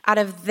out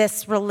of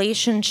this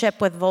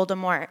relationship with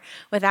Voldemort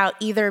without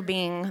either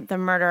being the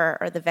murderer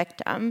or the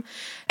victim.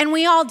 And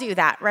we all do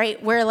that,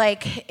 right? We're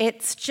like,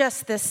 it's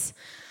just this,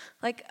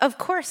 like, of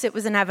course it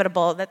was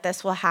inevitable that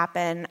this will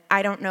happen.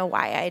 I don't know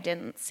why I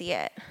didn't see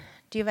it.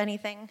 Do you have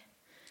anything?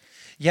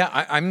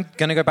 Yeah, I'm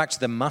going to go back to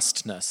the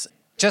mustness.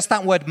 Just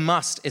that word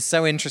must is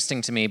so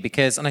interesting to me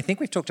because, and I think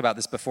we've talked about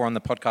this before on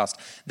the podcast,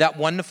 that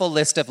wonderful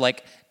list of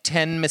like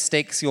 10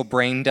 mistakes your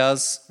brain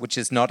does, which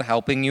is not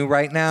helping you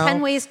right now.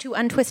 10 ways to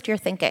untwist your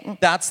thinking.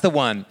 That's the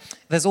one.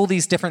 There's all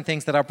these different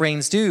things that our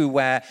brains do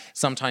where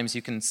sometimes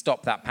you can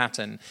stop that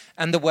pattern.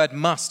 And the word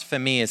must for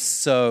me is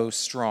so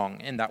strong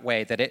in that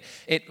way that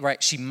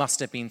right, she must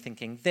have been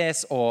thinking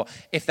this, or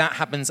if that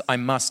happens, I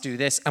must do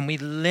this. And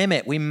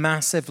we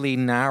massively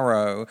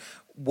narrow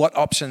what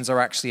options are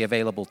actually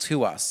available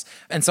to us.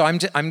 And so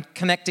I'm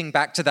connecting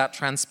back to that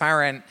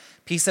transparent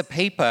piece of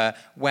paper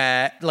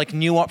where like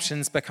new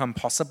options become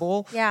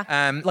possible.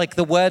 Yeah. Like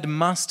the word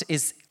must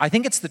is, I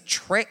think it's the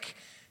trick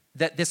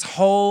that this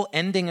whole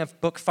ending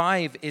of book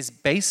 5 is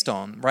based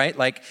on, right?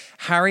 Like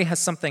Harry has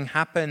something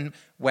happen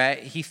where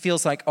he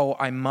feels like, oh,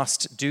 I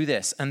must do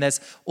this. And there's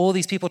all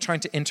these people trying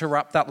to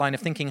interrupt that line of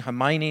thinking,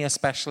 Hermione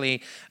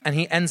especially. And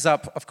he ends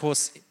up, of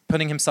course,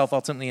 putting himself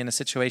ultimately in a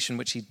situation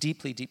which he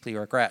deeply, deeply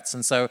regrets.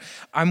 And so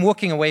I'm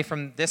walking away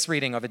from this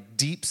reading of a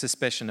deep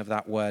suspicion of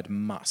that word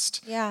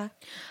must. Yeah.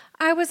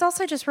 I was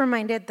also just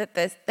reminded that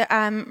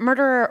the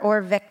murderer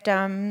or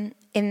victim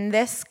in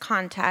this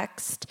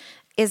context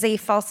is a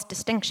false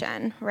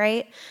distinction,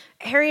 right?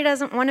 Harry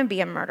doesn't want to be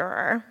a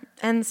murderer.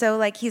 And so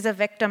like he's a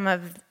victim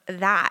of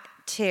that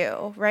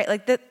too, right?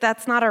 Like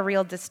that's not a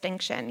real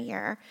distinction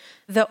here.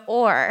 The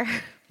or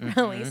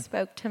really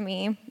spoke to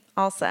me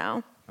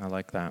also. I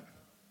like that.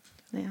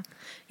 Yeah.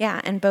 Yeah,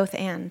 and both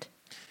and.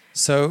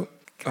 So,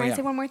 Can I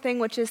say one more thing,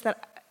 which is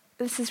that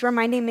this is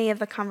reminding me of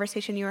the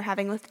conversation you were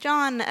having with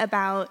John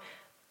about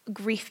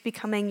grief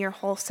becoming your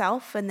whole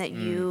self and that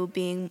you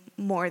being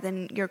more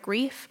than your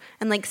grief,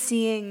 and like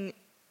seeing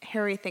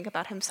Harry think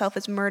about himself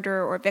as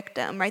murderer or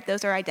victim, right?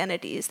 Those are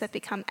identities that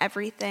become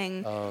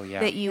everything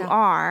that you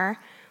are.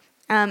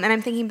 And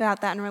I'm thinking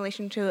about that in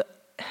relation to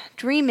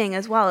dreaming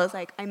as well, as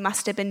like I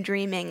must have been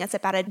dreaming. It's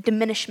about a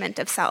diminishment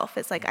of self.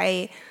 It's like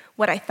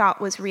what I thought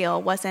was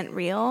real wasn't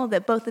real,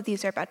 that both of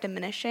these are about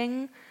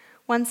diminishing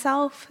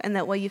oneself, and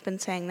that what you've been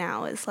saying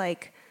now is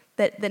like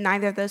that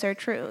neither of those are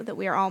true, that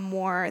we are all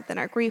more than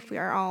our grief, we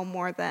are all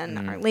more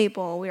than our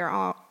label, we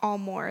are all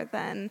more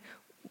than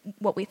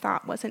what we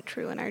thought wasn't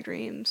true in our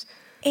dreams.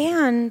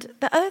 And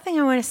the other thing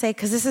I want to say,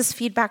 because this is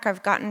feedback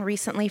I've gotten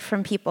recently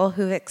from people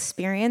who've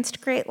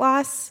experienced great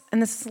loss,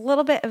 and this is a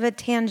little bit of a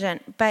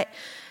tangent, but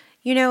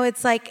you know,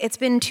 it's like it's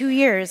been 2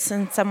 years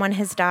since someone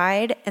has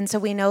died, and so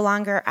we no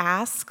longer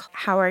ask,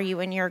 how are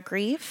you in your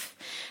grief?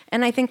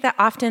 And I think that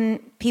often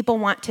people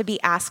want to be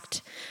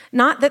asked,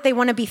 not that they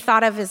want to be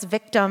thought of as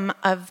victim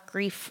of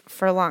grief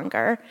for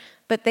longer,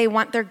 but they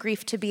want their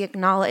grief to be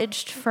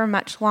acknowledged for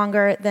much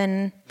longer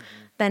than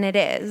it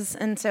is.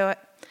 And so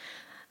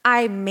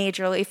I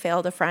majorly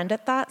failed a friend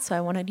at that, so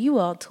I wanted you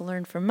all to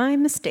learn from my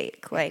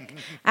mistake. Like,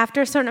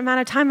 after a certain amount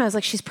of time, I was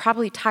like, she's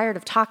probably tired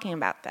of talking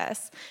about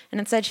this.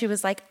 And instead she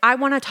was like, I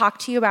want to talk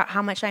to you about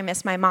how much I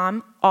miss my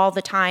mom all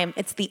the time.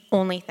 It's the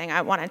only thing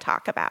I want to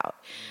talk about.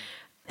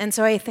 And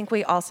so I think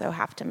we also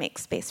have to make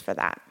space for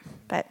that.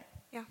 But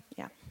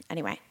yeah,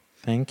 anyway.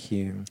 Thank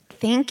you.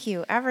 Thank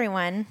you,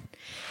 everyone.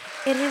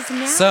 It is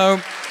now. So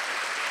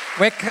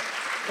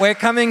we're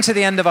coming to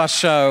the end of our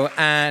show,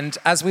 and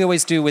as we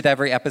always do with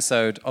every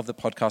episode of the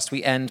podcast,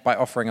 we end by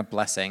offering a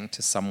blessing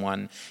to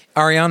someone.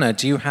 Ariana,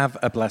 do you have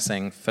a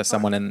blessing for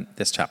someone in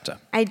this chapter?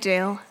 I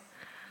do.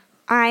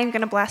 I'm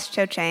going to bless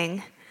Cho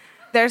Chang.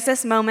 There's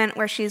this moment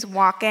where she's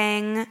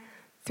walking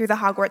through the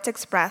Hogwarts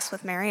Express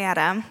with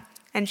Marietta,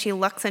 and she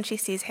looks and she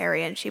sees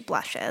Harry and she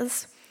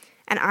blushes.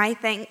 And I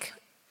think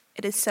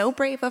it is so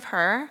brave of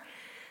her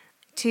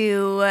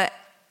to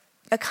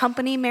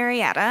accompany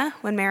Marietta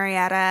when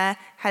Marietta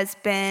has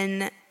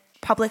been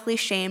publicly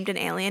shamed and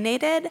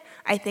alienated.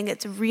 I think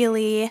it's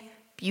really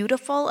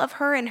beautiful of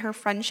her and her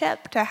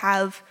friendship to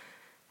have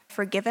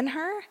forgiven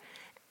her.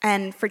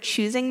 And for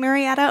choosing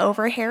Marietta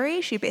over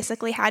Harry, she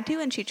basically had to,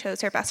 and she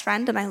chose her best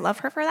friend, and I love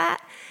her for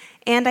that.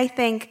 And I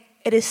think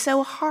it is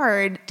so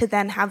hard to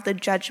then have the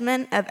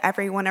judgment of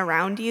everyone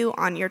around you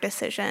on your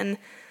decision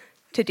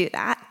to do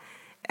that.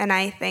 And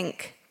I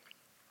think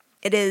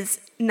it is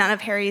none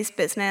of Harry's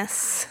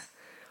business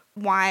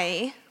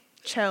why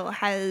Cho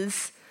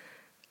has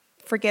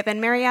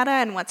forgiven Marietta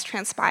and what's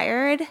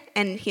transpired,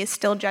 and he is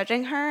still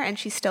judging her, and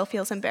she still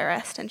feels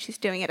embarrassed, and she's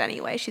doing it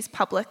anyway. She's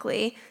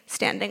publicly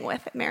standing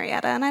with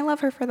Marietta, and I love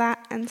her for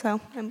that, and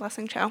so I'm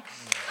blessing Cho.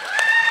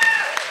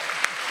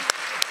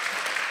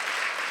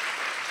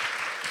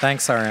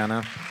 Thanks,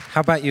 Ariana.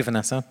 How about you,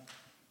 Vanessa?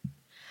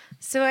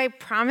 So I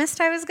promised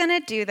I was going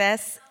to do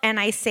this, and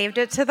I saved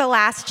it to the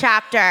last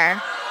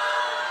chapter.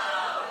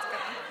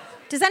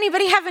 Does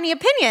anybody have any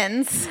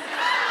opinions?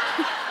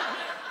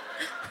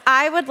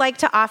 I would like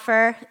to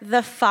offer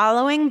the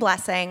following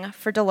blessing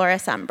for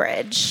Dolores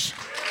Umbridge.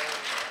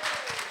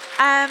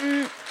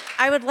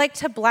 I would like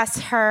to bless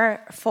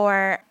her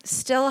for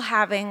still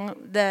having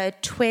the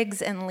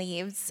twigs and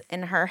leaves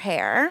in her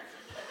hair,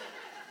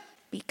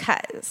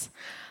 because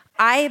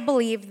I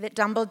believe that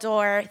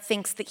Dumbledore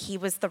thinks that he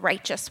was the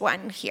righteous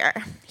one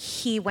here.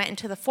 He went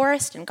into the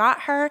forest and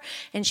got her,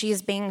 and she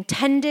is being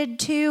tended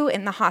to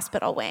in the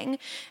hospital wing,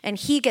 and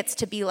he gets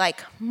to be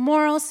like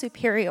moral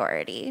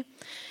superiority.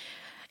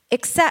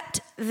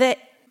 Except that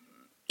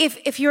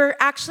if you're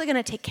actually going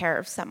to take care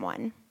of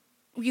someone,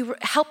 you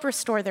help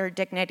restore their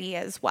dignity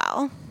as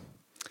well.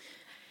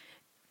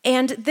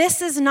 And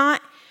this is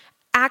not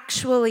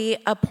actually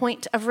a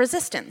point of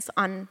resistance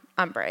on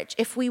Umbridge.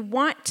 If we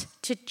want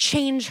to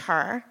change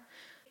her,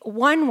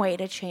 one way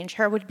to change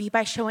her would be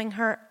by showing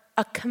her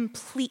a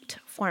complete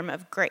form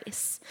of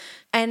grace.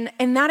 And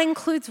that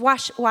includes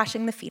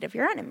washing the feet of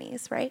your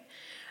enemies, right?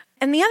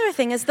 And the other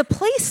thing is the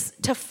place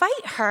to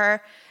fight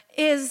her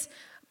is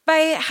by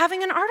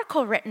having an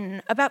article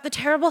written about the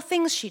terrible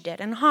things she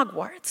did in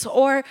Hogwarts,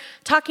 or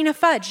talking to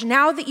Fudge.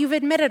 Now that you've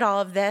admitted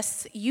all of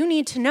this, you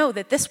need to know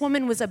that this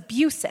woman was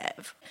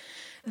abusive.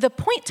 The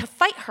point to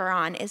fight her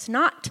on is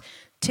not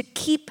to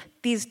keep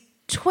these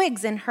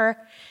twigs in her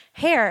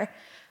hair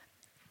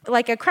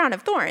like a crown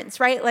of thorns,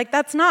 right? Like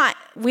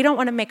we don't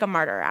want to make a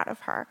martyr out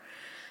of her.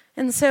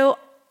 And so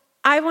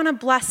I want to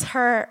bless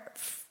her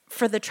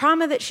for the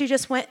trauma that she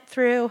just went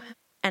through,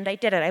 and I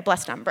did it. I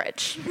blessed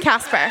Umbridge.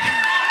 Casper.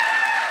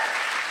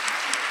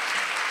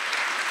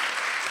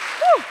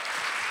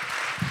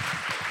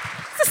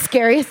 It's the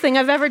scariest thing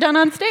I've ever done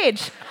on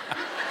stage.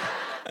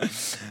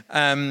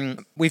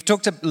 We've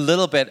talked a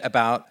little bit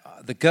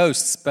about the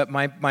ghosts, but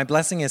my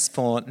blessing is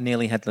for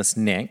Nearly Headless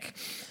Nick.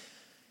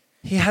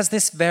 He has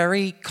this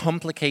very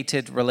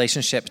complicated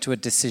relationship to a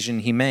decision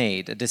he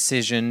made, a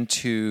decision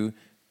to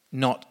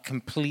not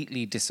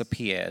completely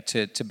disappear,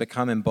 to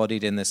become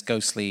embodied in this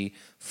ghostly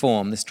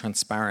form, this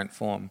transparent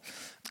form.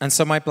 And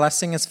so my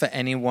blessing is for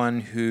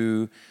anyone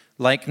who,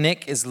 like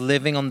Nick, is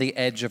living on the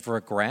edge of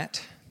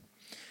regret,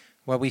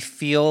 where we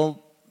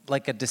feel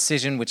like a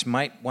decision which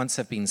might once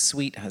have been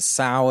sweet has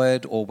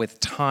soured, or with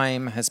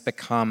time has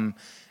become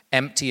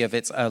empty of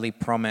its early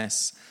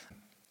promise.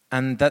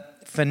 And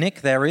that for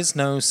Nick, there is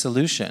no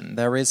solution.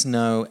 There is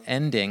no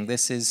ending.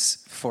 This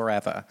is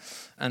forever.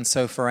 And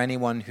so for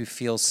anyone who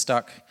feels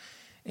stuck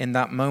in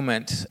that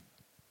moment,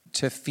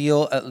 to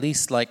feel at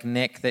least like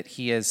Nick, that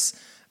he is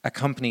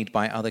accompanied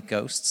by other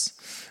ghosts,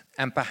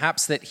 and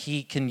perhaps that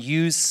he can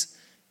use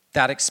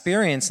that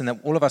experience, and that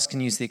all of us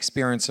can use the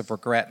experience of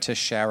regret to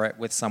share it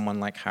with someone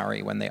like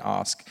Harry when they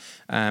ask,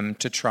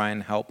 to try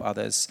and help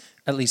others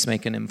at least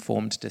make an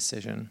informed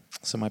decision.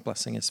 So my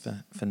blessing is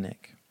for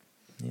Nick.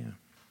 Yeah.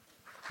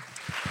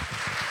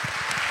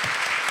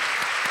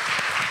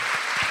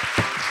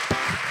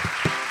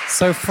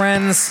 So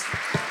friends,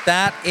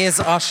 that is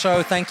our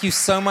show. Thank you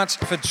so much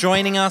for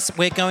joining us.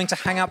 We're going to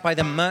hang out by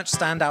the merch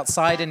stand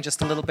outside in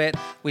just a little bit.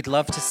 We'd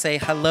love to say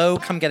hello.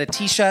 Come get a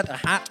t-shirt, a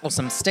hat, or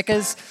some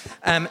stickers.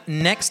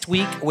 Next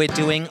week, we're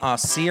doing our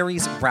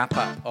series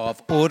wrap-up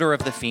of Order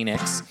of the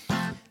Phoenix.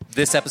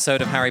 This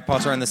episode of Harry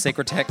Potter and the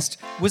Sacred Text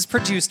was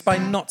produced by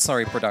Not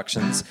Sorry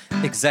Productions,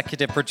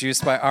 executive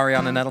produced by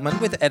Ariana Nettleman,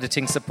 with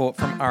editing support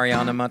from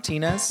Ariana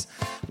Martinez.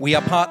 We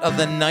are part of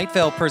the Night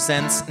Vale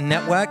Presents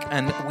network,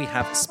 and we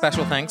have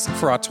special thanks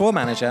for our tour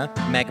manager,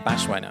 Meg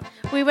Bashweiner.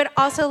 We would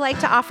also like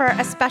to offer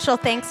a special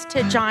thanks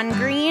to John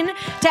Green,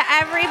 to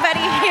everybody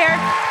here.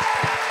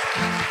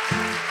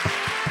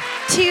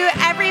 To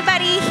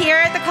everybody here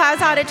at the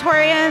Klaus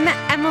Auditorium,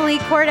 Emily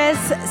Cordes,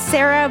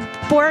 Sarah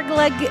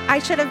Borgleg, I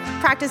should have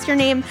practiced your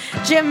name,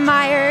 Jim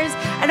Myers,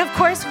 and of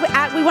course,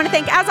 we want to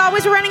thank, as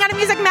always, we're running out of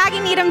music, Maggie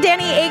Needham,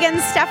 Danny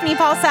Agins, Stephanie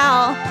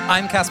Paulsell.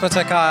 I'm Casper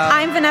ter Kuile.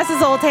 I'm Vanessa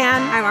Zoltan.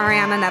 I'm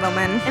Ariana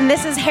Nettleman. And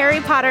this is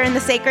Harry Potter and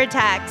the Sacred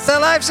Text. The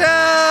live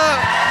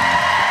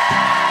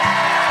show!